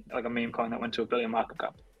 billion, like a meme coin that went to $1 billion market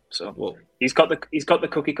cap. So whoa. He's got the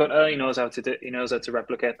cookie cutter. He knows how to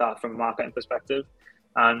replicate that from a marketing perspective.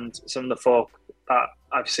 And some of the folk that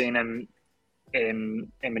I've seen him in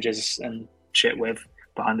images and shit with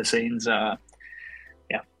behind the scenes, I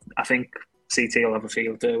think CT will have a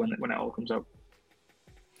field too when it all comes up.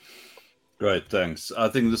 Great, thanks. I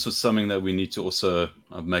think this was something that we need to also,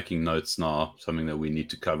 I'm making notes now, something that we need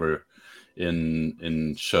to cover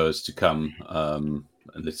in shows to come. And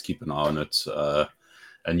let's keep an eye on it.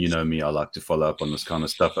 And you know me, I like to follow up on this kind of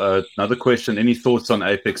stuff. Another question, any thoughts on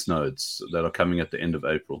Apex nodes that are coming at the end of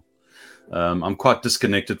April? I'm quite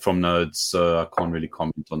disconnected from nodes, so I can't really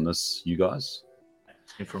comment on this. You guys?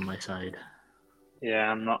 From my side.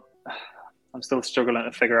 Yeah, I'm still struggling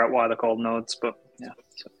to figure out why they're called nodes, but yeah.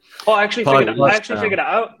 Oh, I actually figured it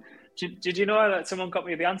out. Did you know that someone got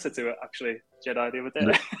me the answer to it, actually, Jedi, the other day?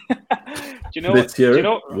 Do you know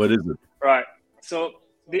what is it? Right. So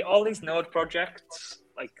all these node projects,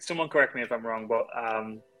 like someone correct me if I'm wrong, but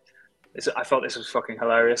I thought this was fucking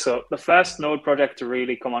hilarious. So the first node project to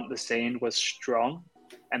really come onto the scene was Strong,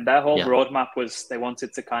 and their whole roadmap was they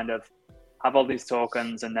wanted to kind of have all these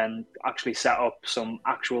tokens and then actually set up some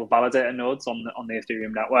actual validator nodes on the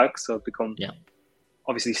Ethereum network. So become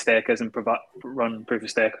obviously stakers and run proof of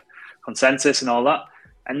stake consensus and all that.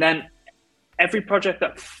 And then every project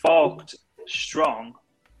that forked Strong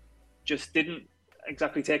just didn't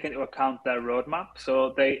exactly take into account their roadmap.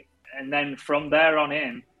 So and then from there on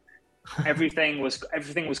in, everything was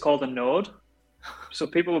called a node. So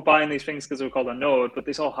people were buying these things because they were called a node, but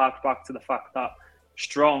this all harked back to the fact that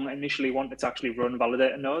Strong initially wanted to actually run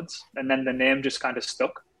validator nodes, and then the name just kind of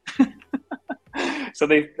stuck. So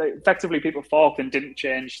they effectively, people forked and didn't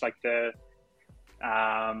change like the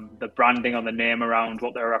branding on the name around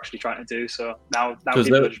what they were actually trying to do. So now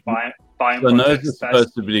people are just buying. So nodes are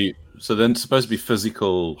supposed to be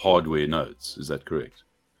physical hardware nodes. Is that correct?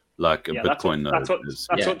 Like a Bitcoin node. That's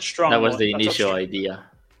what Strong. That was the initial idea.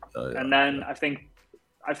 And then I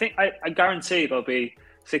guarantee there'll be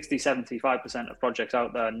 60-75% of projects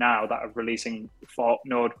out there now that are releasing fork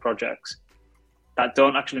node projects that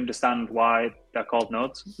don't actually understand why they're called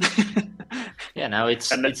nodes. Yeah, now it's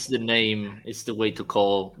the name, it's the way to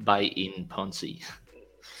call buy-in Ponzi.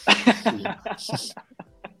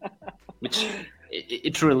 Which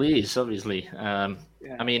it really is, obviously. I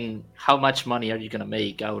mean, how much money are you going to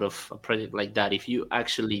make out of a project like that if you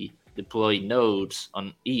actually deploy nodes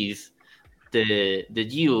on ETH? The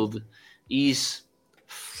yield is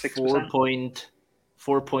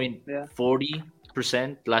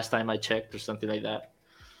 4.40% last time I checked, or something like that.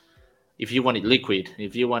 If you want it liquid,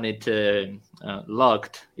 if you want it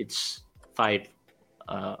locked, it's 5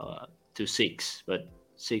 to 6, but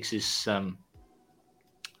 6 is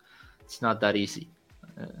it's not that easy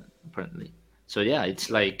apparently. So yeah, it's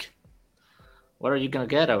like, what are you gonna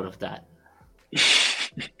get out of that?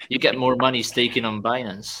 You get more money staking on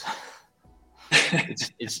Binance.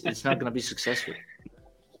 It's not gonna be successful.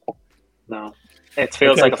 No, it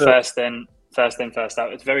feels like a first in, first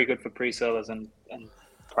out. It's very good for pre-sellers and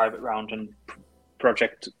private round and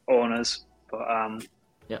project owners, but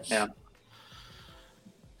yeah.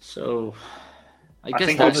 So I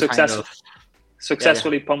think that's we've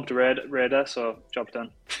successfully pumped Raider, so job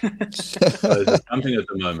done. There's something at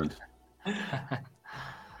the moment. Yeah.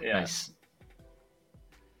 Nice.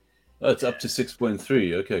 Oh, it's up to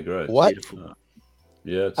 6.3. Okay, great. What?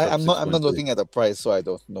 Yeah, I'm not looking at the price, so I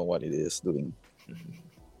don't know what it is doing.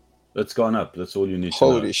 It's gone up. That's all you need to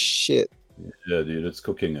know. Holy shit. Yeah, dude, it's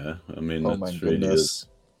cooking, eh? I mean, Oh my it's really goodness.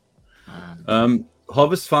 is.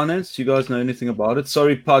 Harvest Finance, do you guys know anything about it?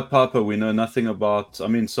 Sorry, Pied Piper, we know nothing about... I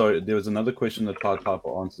mean, sorry, there was another question that Pied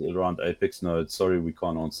Piper answered around Apex nodes. Sorry, we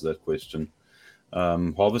can't answer that question.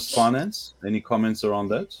 Harvest Finance, any comments around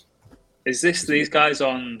that? Is this these guys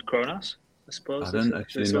on Kronos, I suppose? I don't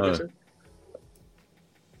actually know.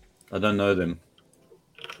 I don't know them.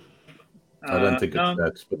 I don't think it's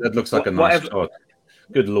that, but that looks like a nice chart.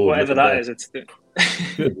 Good lord. Whatever that is, it's...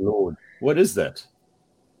 Good lord. What is that?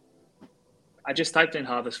 I just typed in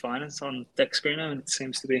Harvest Finance on Deck Screener and it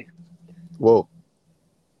seems to be... Whoa.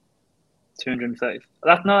 230.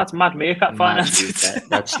 That's Mad Meerkat Finance.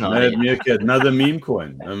 That's not Mad Meerkat, another meme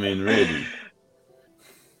coin. I mean, really.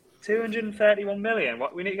 231 million.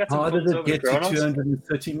 What we need to get. How did it get to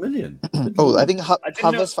 230 million? I think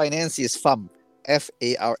Harvest Finance is FARM.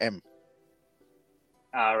 FARM.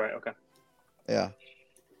 Ah, right. Okay. Yeah.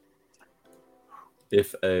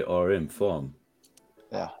 FARM, farm.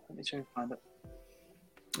 Yeah. Let me try and find it.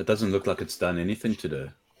 It doesn't look like it's done anything today.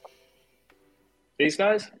 These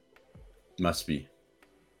guys? Must be.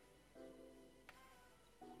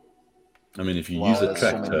 I mean, if you use a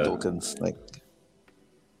tractor, so many tokens, like...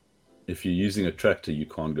 if you're using a tractor, you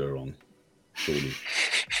can't go wrong. Surely.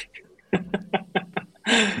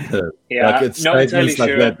 Yeah, like it's statements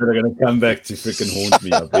like that are going to come back to freaking haunt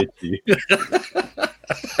me. I bet you.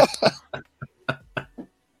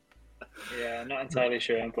 Yeah, not entirely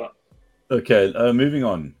sure, but okay. Moving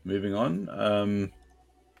on.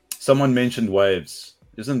 Someone mentioned Waves.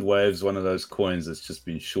 Isn't Waves one of those coins that's just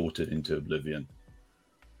been shorted into oblivion?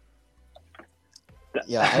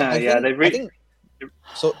 Yeah, I think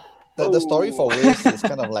so. The story for Waves is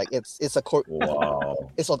kind of like it's a wow.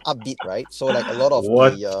 It's on Upbeat, right? So like a lot of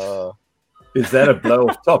is that a blow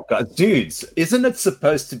off top, guys? Dudes, isn't it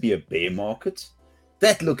supposed to be a bear market?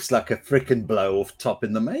 That looks like a freaking blow off top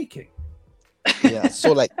in the making. Yeah,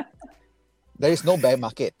 so like there is no bear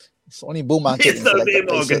market. It's only bull market. It's no bear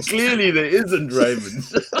market. Clearly there isn't, Raymond.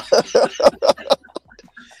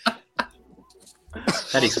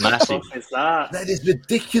 That is massive. What is that? That is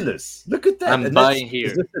ridiculous. Look at that. I'm buying here.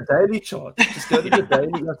 Is this the daily chart? Just go to the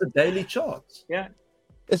daily. You have the daily chart. Yeah.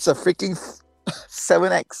 It's a freaking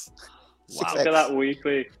 7x. 6x. Wow, look at that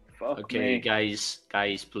weekly. Fuck okay, me. guys,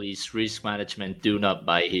 please, risk management. Do not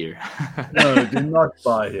buy here. No, do not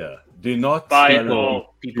buy here. Do not buy it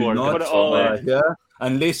all. People are not buy here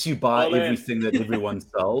unless you buy everything that everyone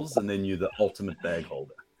sells, and then you're the ultimate bag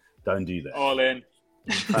holder. Don't do that. All in.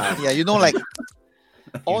 Yeah, you know, like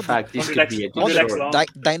in fact, this could be a good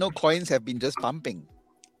Dino coins have been just pumping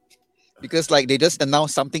because like they just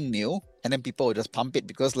announced something new, and then people will just pump it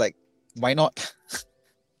because like why not?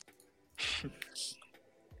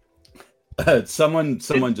 Someone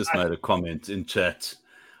just made a comment in chat.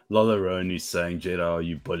 Lolaroni saying, Jedi, are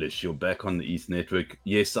you bullish? You're back on the ETH network.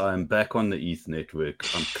 Yes, I am back on the ETH network.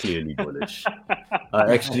 I'm clearly bullish.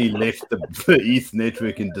 I actually left the ETH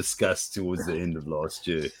network in disgust towards the end of last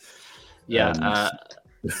year. Yeah.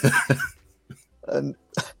 On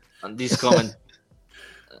this comment,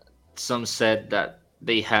 some said that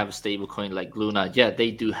they have a stablecoin like Luna. Yeah,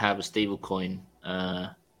 they do have a stablecoin.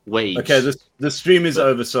 Waves. Okay, the stream is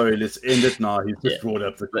over. Sorry, let's end it now. He's just brought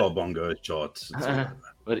up the Carbongo chart.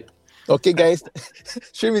 Okay, guys,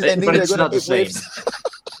 stream is ending. But it's not the same.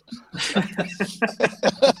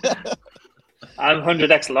 I'm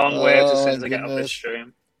 100x long waves as soon as I get off this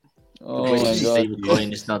stream. Oh my god!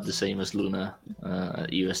 Stablecoin is not the same as Luna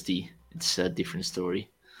USD. It's a different story.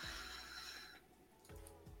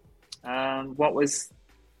 What was?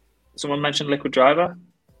 Someone mentioned Liquid Driver.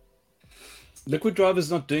 Liquid Driver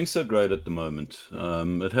is not doing so great at the moment.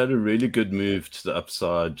 It had a really good move to the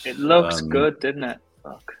upside. It looks good, didn't it?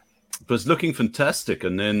 Fuck. It was looking fantastic,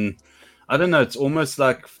 and then I don't know. It's almost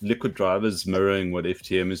like Liquid Driver is mirroring what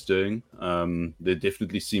FTM is doing. There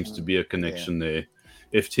definitely seems to be a connection there.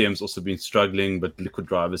 FTM's also been struggling, but Liquid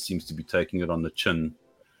Driver seems to be taking it on the chin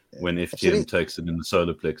when FTM takes it in the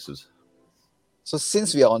solar plexus. So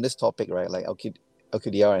since we are on this topic, right, like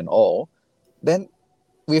LQDR and all, then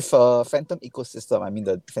with Phantom ecosystem, I mean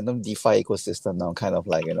the Phantom DeFi ecosystem now kind of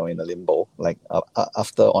like, in a limbo, like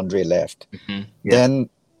after Andre left, then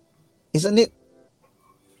isn't it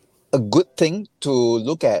a good thing to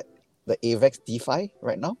look at the AVAX DeFi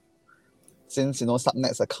right now? Since,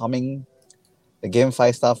 subnets are coming, the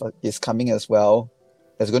GameFi stuff is coming as well.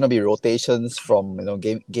 There's going to be rotations from,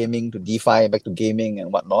 gaming to DeFi, back to gaming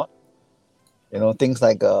and whatnot. Things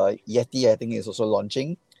like Yeti, I think, is also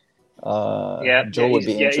launching. Joe would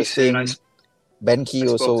be interesting. Benki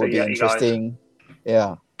also would be interesting.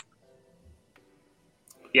 Yeah.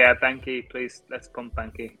 Yeah, Banky, please. Let's pump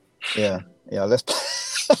Banky. Yeah, let's.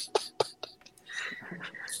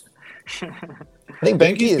 I think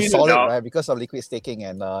Banky is solid, right? Because of liquid staking,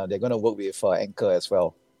 and they're going to work with Anchor as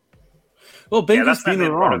well. Well, Banky's been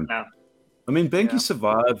around. Now. I mean, Banky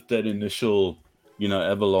survived that initial,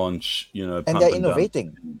 avalanche, and they're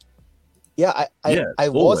innovating. Dump. Yeah, I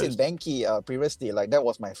was in Banky previously. Like that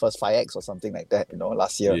was my first 5x or something like that,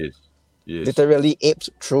 last year. Yes. Literally aped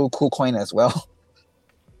through KuCoin as well.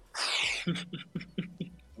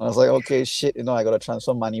 I was like, okay, shit, I got to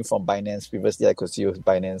transfer money from Binance. Previously, I could use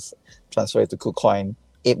Binance, transfer it to KuCoin,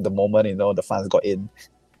 ape the moment, the funds got in.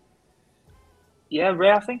 Yeah,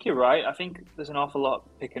 Ray, I think you're right. I think there's an awful lot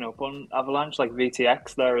picking up on Avalanche, like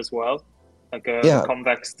VTX there as well. Like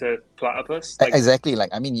convex to platypus. Like, exactly. Like,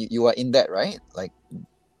 I mean, you are in that, right? Like,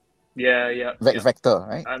 yeah. Vector,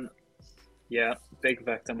 right? Yeah, big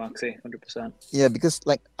Vector Maxi, 100%. Yeah, because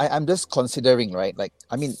like I'm just considering, right? Like,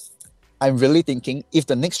 I mean, I'm really thinking if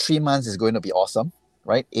the next 3 months is going to be awesome,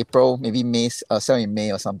 right? April, maybe May, sell in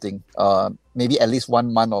May or something. Maybe at least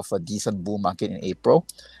 1 month of a decent bull market in April.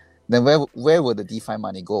 Then where will the DeFi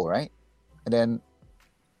money go, right? And then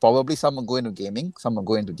probably some will go into gaming, some will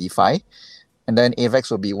go into DeFi. And then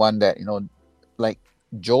AVAX will be one that, like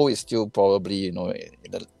Joe is still probably, in a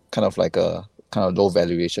kind of like a kind of low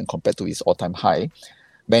valuation compared to his all-time high.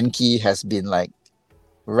 Banky has been like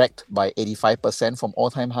wrecked by 85% from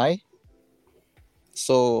all-time high.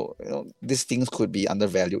 So, these things could be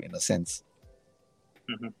undervalued in a sense.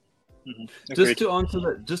 Mm-hmm. Mm-hmm.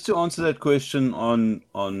 Just to answer that question on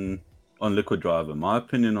Liquid Driver, my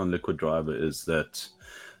opinion on Liquid Driver is that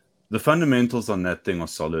the fundamentals on that thing are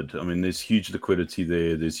solid. I mean, there's huge liquidity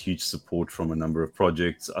there. There's huge support from a number of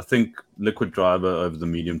projects. I think Liquid Driver over the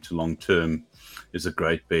medium to long term is a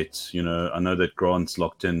great bet. I know that Grant's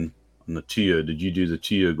locked in on the 2 year. Did you do the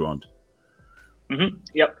 2 year, Grant? Mm-hmm.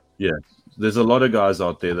 Yep. Yeah. There's a lot of guys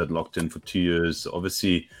out there that locked in for 2 years.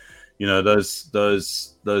 Obviously, those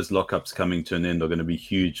lockups coming to an end are going to be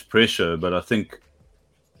huge pressure. But I think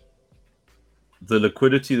the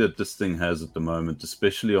liquidity that this thing has at the moment,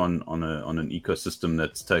 especially on an ecosystem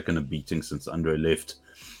that's taken a beating since Andre left,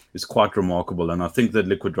 is quite remarkable. And I think that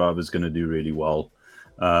Liquid Driver is going to do really well.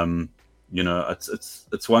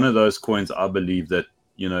 It's one of those coins I believe that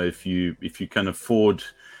if you can afford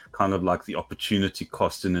kind of like the opportunity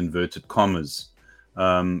cost in inverted commas,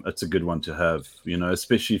 it's a good one to have,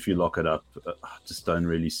 especially if you lock it up. I just don't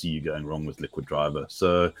really see you going wrong with Liquid Driver.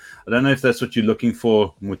 So I don't know if that's what you're looking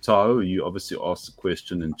for, Mutao. You obviously asked the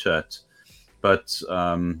question in chat, but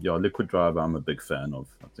Liquid Driver I'm a big fan of.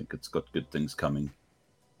 I think it's got good things coming.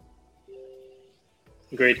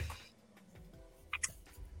 Agreed.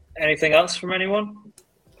 Anything else from anyone?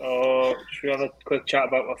 Or should we have a quick chat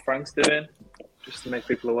about what Frank's doing, just to make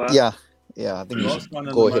people aware? Yeah, I think the last one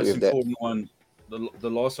and the most important one. The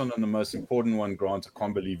last one and the most important one, Grant, I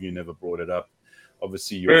can't believe you never brought it up.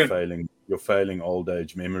 Obviously, your failing old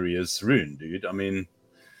age memory is Rune, dude. I mean,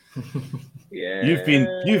 you've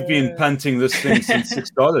been punting this thing since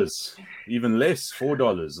 $6, even less, $4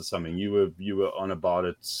 or something. You were on about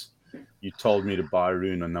it. You told me to buy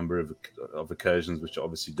Rune a number of occasions, which I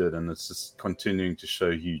obviously did, and it's just continuing to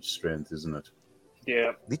show huge strength, isn't it?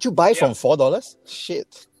 Yeah. Did you buy from $4?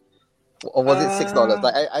 Shit. Or was it $6?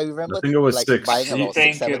 Like I remember. I think it was $6. Buying about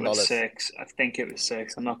 $6, $7. I think it was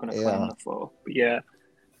 $6. I'm not going to claim the 4, but yeah.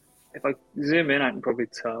 If I zoom in, I can probably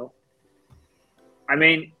tell. I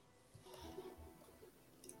mean,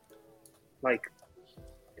 like,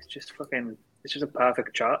 it's just a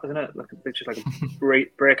perfect chart, isn't it? Like, it's just like a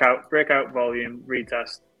breakout volume,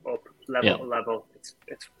 retest up level. It's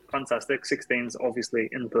fantastic. 16's obviously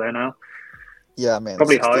in play now. Yeah, man.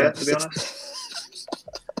 Probably 16, higher, to be honest.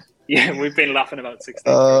 Yeah, we've been laughing about 16.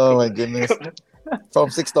 Oh my goodness. From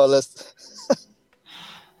 $6.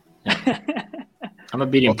 I'm a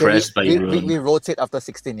bit impressed by you. We rotate after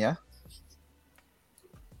 16, yeah?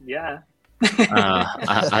 Yeah.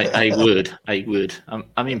 I would.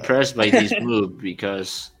 I'm impressed by this move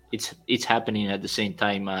because it's happening at the same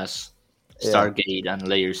time as Stargate and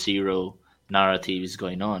Layer 0 narrative is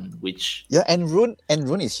going on, which and Rune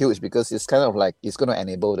is huge because it's kind of like it's going to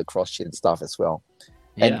enable the cross-chain stuff as well.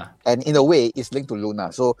 And in a way, it's linked to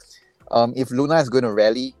Luna. So if Luna is going to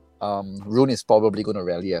rally, Rune is probably going to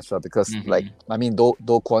rally as well because, Do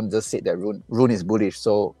Kwon just said that Rune is bullish.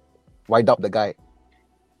 So why doubt the guy?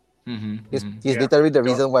 He's literally the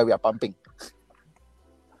reason why we are pumping.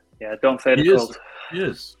 Yeah, don't fade the cult.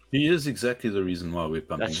 He is exactly the reason why we're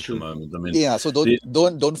pumping at the moment. I mean, so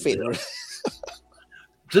don't fade.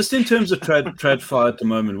 Just in terms of TradFi at the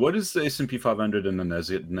moment, what is the S&P 500 and the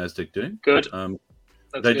Nasdaq doing? Good.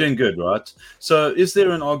 They're doing good, right? So is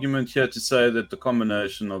there an argument here to say that the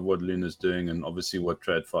combination of what Luna's doing and obviously what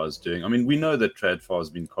TradFi is doing, I mean, we know that TradFi has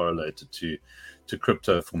been correlated to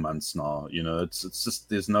crypto for months now. You know, it's just,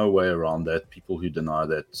 there's no way around that. People who deny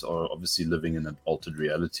that are obviously living in an altered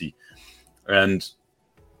reality. And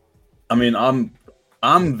I mean, I'm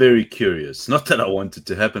very curious. Not that I want it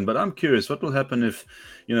to happen, but I'm curious what will happen if,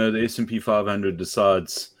 you know, the S&P 500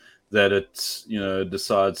 decides that it, you know,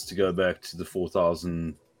 decides to go back to the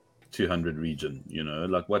 4,200 region. You know,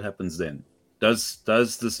 like what happens then? Does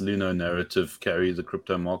this Luno narrative carry the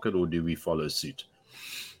crypto market, or do we follow suit?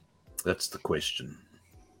 That's the question,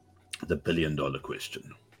 the billion-dollar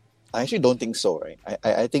question. I actually don't think so, right?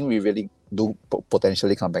 I think we really do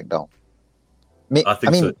potentially come back down. I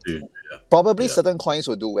mean, so too. Yeah. Probably certain coins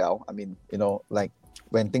will do well. I mean, you know, like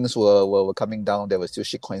when things were coming down, there were still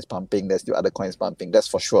shit coins pumping. There's still other coins pumping. That's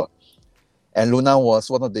for sure. And Luna was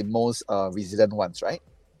one of the most resilient ones, right?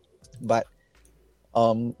 But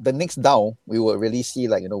the next down, we will really see,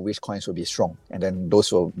 like, you know, which coins will be strong, and then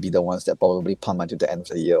those will be the ones that probably pump until the end of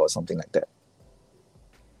the year or something like that.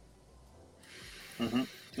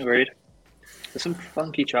 Agreed. There's some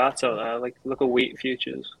funky charts out there. Like, look at wheat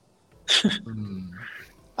futures.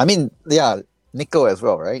 I mean, yeah, nickel as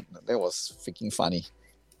well, right? That was freaking funny.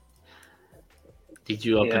 Did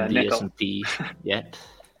you open the S&P yet?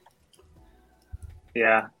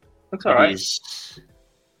 Yeah, looks all right.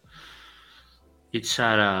 It's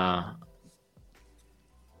at a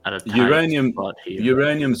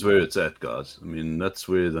uranium's where it's at, guys. I mean, that's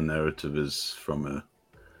where the narrative is from.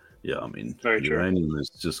 I mean, uranium is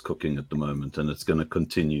just cooking at the moment, and it's going to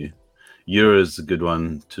continue. Euro is a good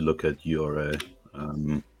one to look at. URA,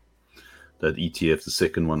 that ETF, the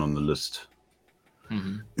second one on the list.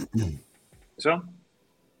 So,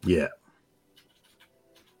 yeah,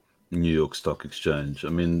 New York Stock Exchange. I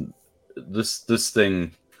mean, this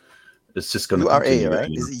thing. It's just going to continue. URA,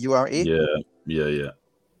 right? Is it URA? Yeah.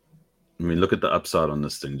 I mean, look at the upside on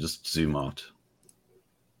this thing. Just zoom out.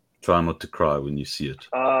 Try not to cry when you see it.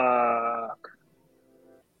 Fuck.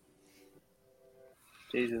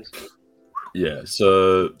 Jesus. Yeah,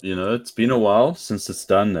 so, you know, it's been a while since it's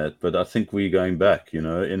done that, but I think we're going back. You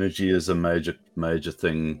know, energy is a major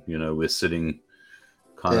thing. You know, we're sitting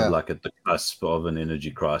kind of like at the cusp of an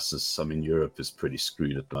energy crisis. I mean, Europe is pretty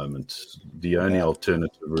screwed at the moment. The only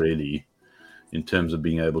alternative, really, in terms of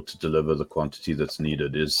being able to deliver the quantity that's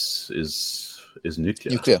needed, is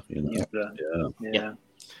nuclear. You know? Yeah.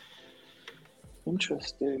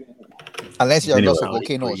 Interesting. Unless you have lots of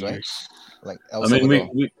volcanoes, right? Like El Salvador. I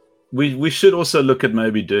mean, we should also look at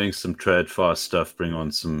maybe doing some TradFi stuff. Bring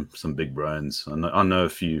on some big brains. I know a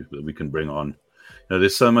few that we can bring on. You know,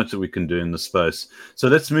 there's so much that we can do in the space. So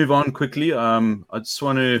let's move on quickly. I just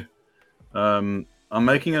want to. I'm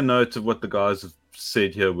making a note of what the guys have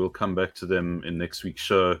said here. We'll come back to them in next week's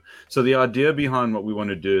show. So the idea behind what we want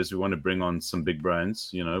to do is we want to bring on some big brains.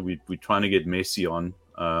 You know, we're trying to get Messi on.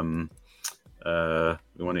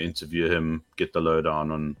 We want to interview him, get the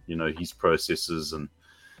lowdown on, you know, his processes, and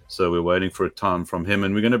so we're waiting for a time from him,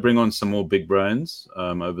 and we're going to bring on some more big brains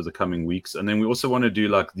over the coming weeks. And then we also want to do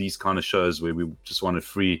like these kind of shows where we just want to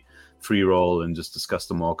free roll and just discuss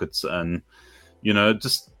the markets, and, you know,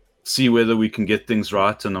 just see whether we can get things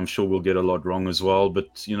right. And I'm sure we'll get a lot wrong as well,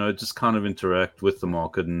 but, you know, just kind of interact with the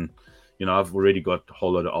market. And, you know, I've already got a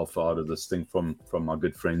whole lot of alpha out of this thing from my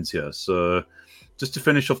good friends here. So just to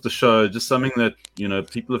finish off the show, just something that, you know,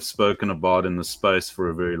 people have spoken about in the space for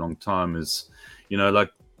a very long time is, you know,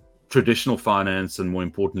 like traditional finance, and more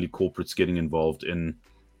importantly, corporates getting involved in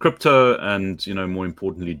crypto, and, you know, more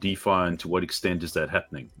importantly, DeFi, and to what extent is that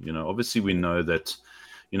happening? You know, obviously we know that,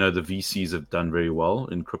 you know, the VCs have done very well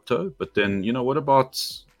in crypto, but then, you know, what about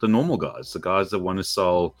the normal guys, the guys that want to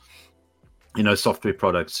sell, you know, software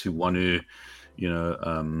products, who want to, you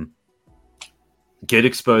know, get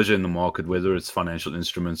exposure in the market, whether it's financial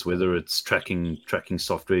instruments, whether it's tracking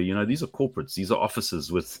software. You know, these are corporates, these are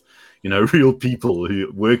offices with, you know, real people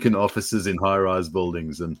who work in offices in high-rise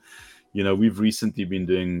buildings. And, you know, we've recently been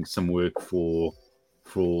doing some work for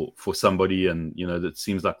somebody, and, you know, that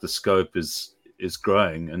seems like the scope is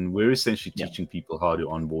growing, and we're essentially teaching people how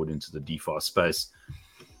to onboard into the DeFi space.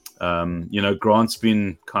 You know, Grant's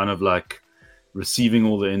been kind of like receiving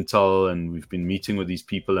all the intel, and we've been meeting with these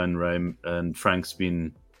people, and Ray and Frank's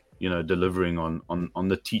been, you know, delivering on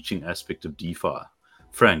the teaching aspect of DeFi.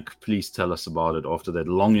 Frank, please tell us about it. After that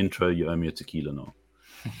long intro, you owe me a tequila now.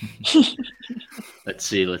 Let's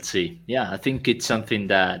see. Yeah, I think it's something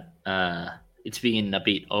that it's being a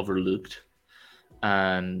bit overlooked,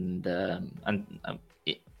 and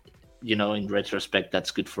you know, in retrospect,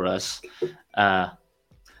 that's good for us.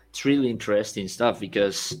 it's really interesting stuff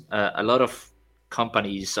because a lot of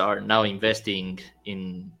companies are now investing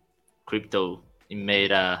in crypto, in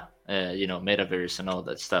Meta, Metaverse and all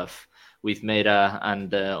that stuff. With Meta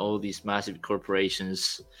and all these massive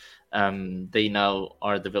corporations, they now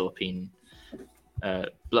are developing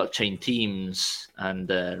blockchain teams and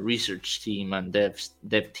research team and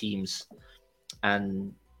dev teams,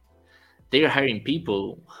 and they are hiring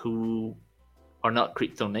people who are not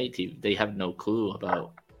crypto native. They have no clue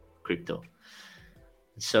about crypto.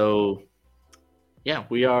 So yeah,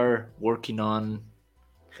 we are working on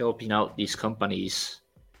helping out these companies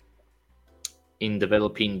in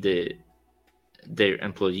developing their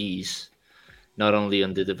employees, not only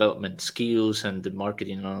on the development skills and the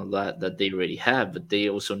marketing and all that they already have, but they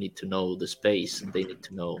also need to know the space and they need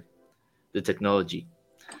to know the technology.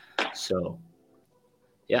 So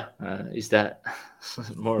yeah, is that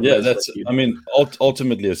more? Yeah, that's. I mean,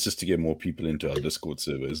 ultimately, it's just to get more people into our Discord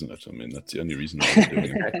server, isn't it? I mean, that's the only reason we're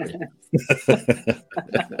doing it.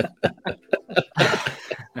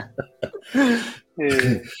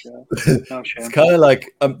 It's kind of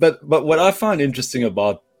like, but what I find interesting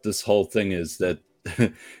about this whole thing is that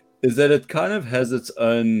it kind of has its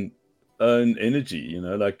own energy, you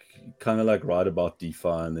know, like kind of like write about DeFi,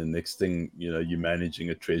 and the next thing, you know, you're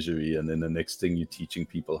managing a treasury, and then the next thing you're teaching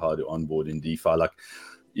people how to onboard in DeFi, like,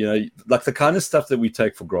 you know, like the kind of stuff that we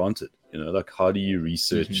take for granted, you know, like how do you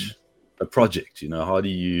research a project, you know, how do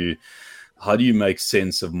you make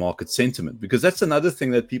sense of market sentiment? Because that's another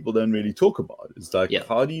thing that people don't really talk about. It's like,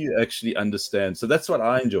 how do you actually understand? So that's what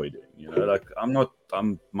I enjoy doing, you know, like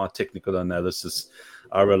I'm my technical analysis,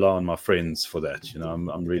 I rely on my friends for that. You know,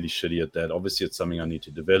 I'm really shitty at that. Obviously, it's something I need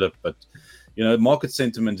to develop, but you know, market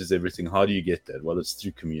sentiment is everything. How do you get that? Well, it's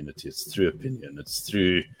through community, it's through opinion, it's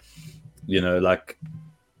through, you know, like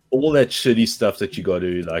all that shitty stuff that you got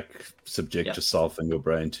to like subject yourself and your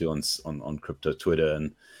brain to on crypto Twitter,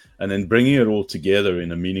 and then bringing it all together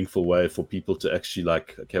in a meaningful way for people to actually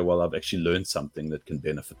like, okay, well, I've actually learned something that can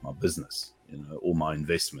benefit my business, you know, or my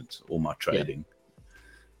investment or my trading.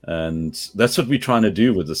 And that's what we're trying to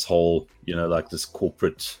do with this whole, you know, like this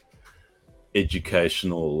corporate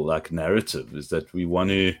educational like narrative, is that we want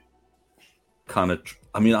to kind of,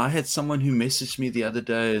 I mean, I had someone who messaged me the other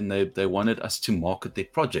day and they wanted us to market their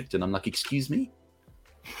project. And I'm like, excuse me?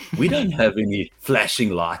 We don't have any flashing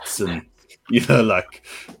lights and, you know, like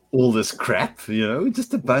all this crap, you know,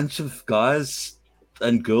 just a bunch of guys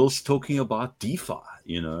and girls talking about DeFi,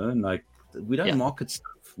 you know, and like we don't market stuff.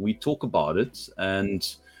 We talk about it, and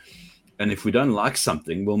if we don't like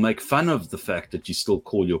something, we'll make fun of the fact that you still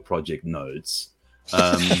call your project nodes.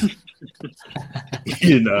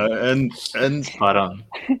 You know, and spot on.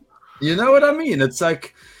 You know what I mean? It's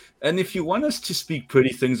like, and if you want us to speak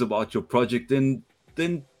pretty things about your project, then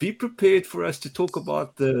be prepared for us to talk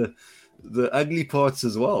about the ugly parts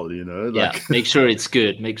as well, you know? Like, make sure it's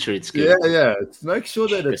good. Make sure it's good. Yeah. Make sure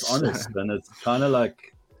that it's honest, and it's kind of like,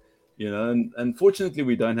 you know, and unfortunately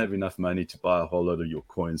we don't have enough money to buy a whole lot of your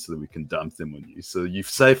coins so that we can dump them on you. So you're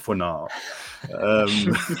safe for now.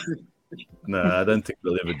 No, I don't think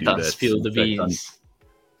we'll ever do that. Spill the beans.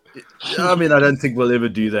 I mean, I don't think we'll ever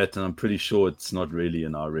do that, and I'm pretty sure it's not really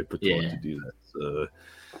in our repertoire to do that. So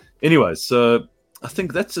anyway, so I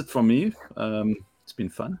think that's it from me. It's been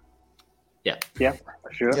fun. Yeah,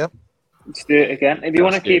 for sure. Yep. Let's do it again. If you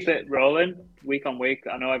want to keep it rolling week on week,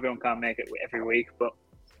 I know everyone can't make it every week, but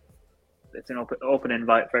it's an open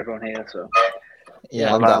invite for everyone here. So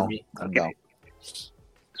yeah, I'm down.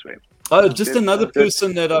 Sweet. Oh, just another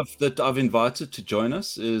person that I've invited to join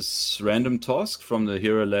us is Random Task from the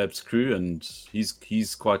Hero Labs crew, and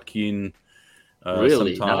he's quite keen.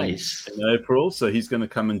 Really sometime nice. In April, so he's going to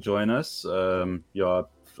come and join us. I'm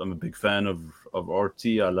a big fan of RT.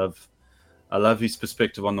 I love his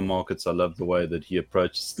perspective on the markets. I love the way that he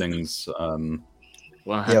approaches things. 100%.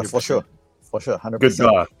 Yeah, for sure,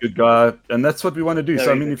 100%. Good guy, and that's what we want to do.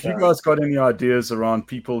 So I mean, if you guys got any ideas around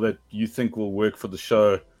people that you think will work for the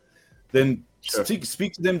show, then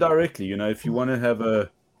speak to them directly. You know, if you want to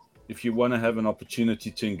have an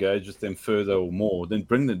opportunity to engage with them further or more, then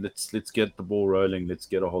bring them. Let's get the ball rolling. Let's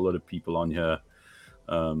get a whole lot of people on here.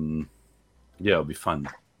 It'll be fun.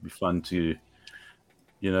 It'll be fun to,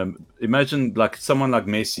 you know, imagine like someone like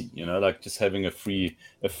Messi, you know, like just having a free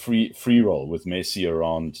roll with Messi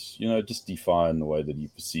around, you know, just DeFi and the way that he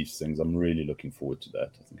perceives things. I'm really looking forward to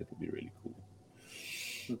that. I think it will be really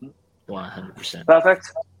cool. 100%.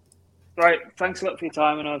 Perfect. Right, thanks a lot for your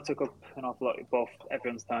time. I know I took up an awful lot of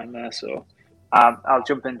everyone's time there, so I'll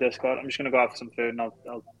jump in Discord. I'm just going to go out for some food, and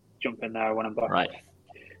I'll jump in there when I'm back. Right.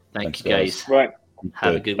 Thanks, you guys. Right.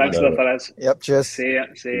 Have a good one. Thanks a lot, fellas. Yep, cheers. See ya.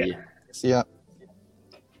 See ya.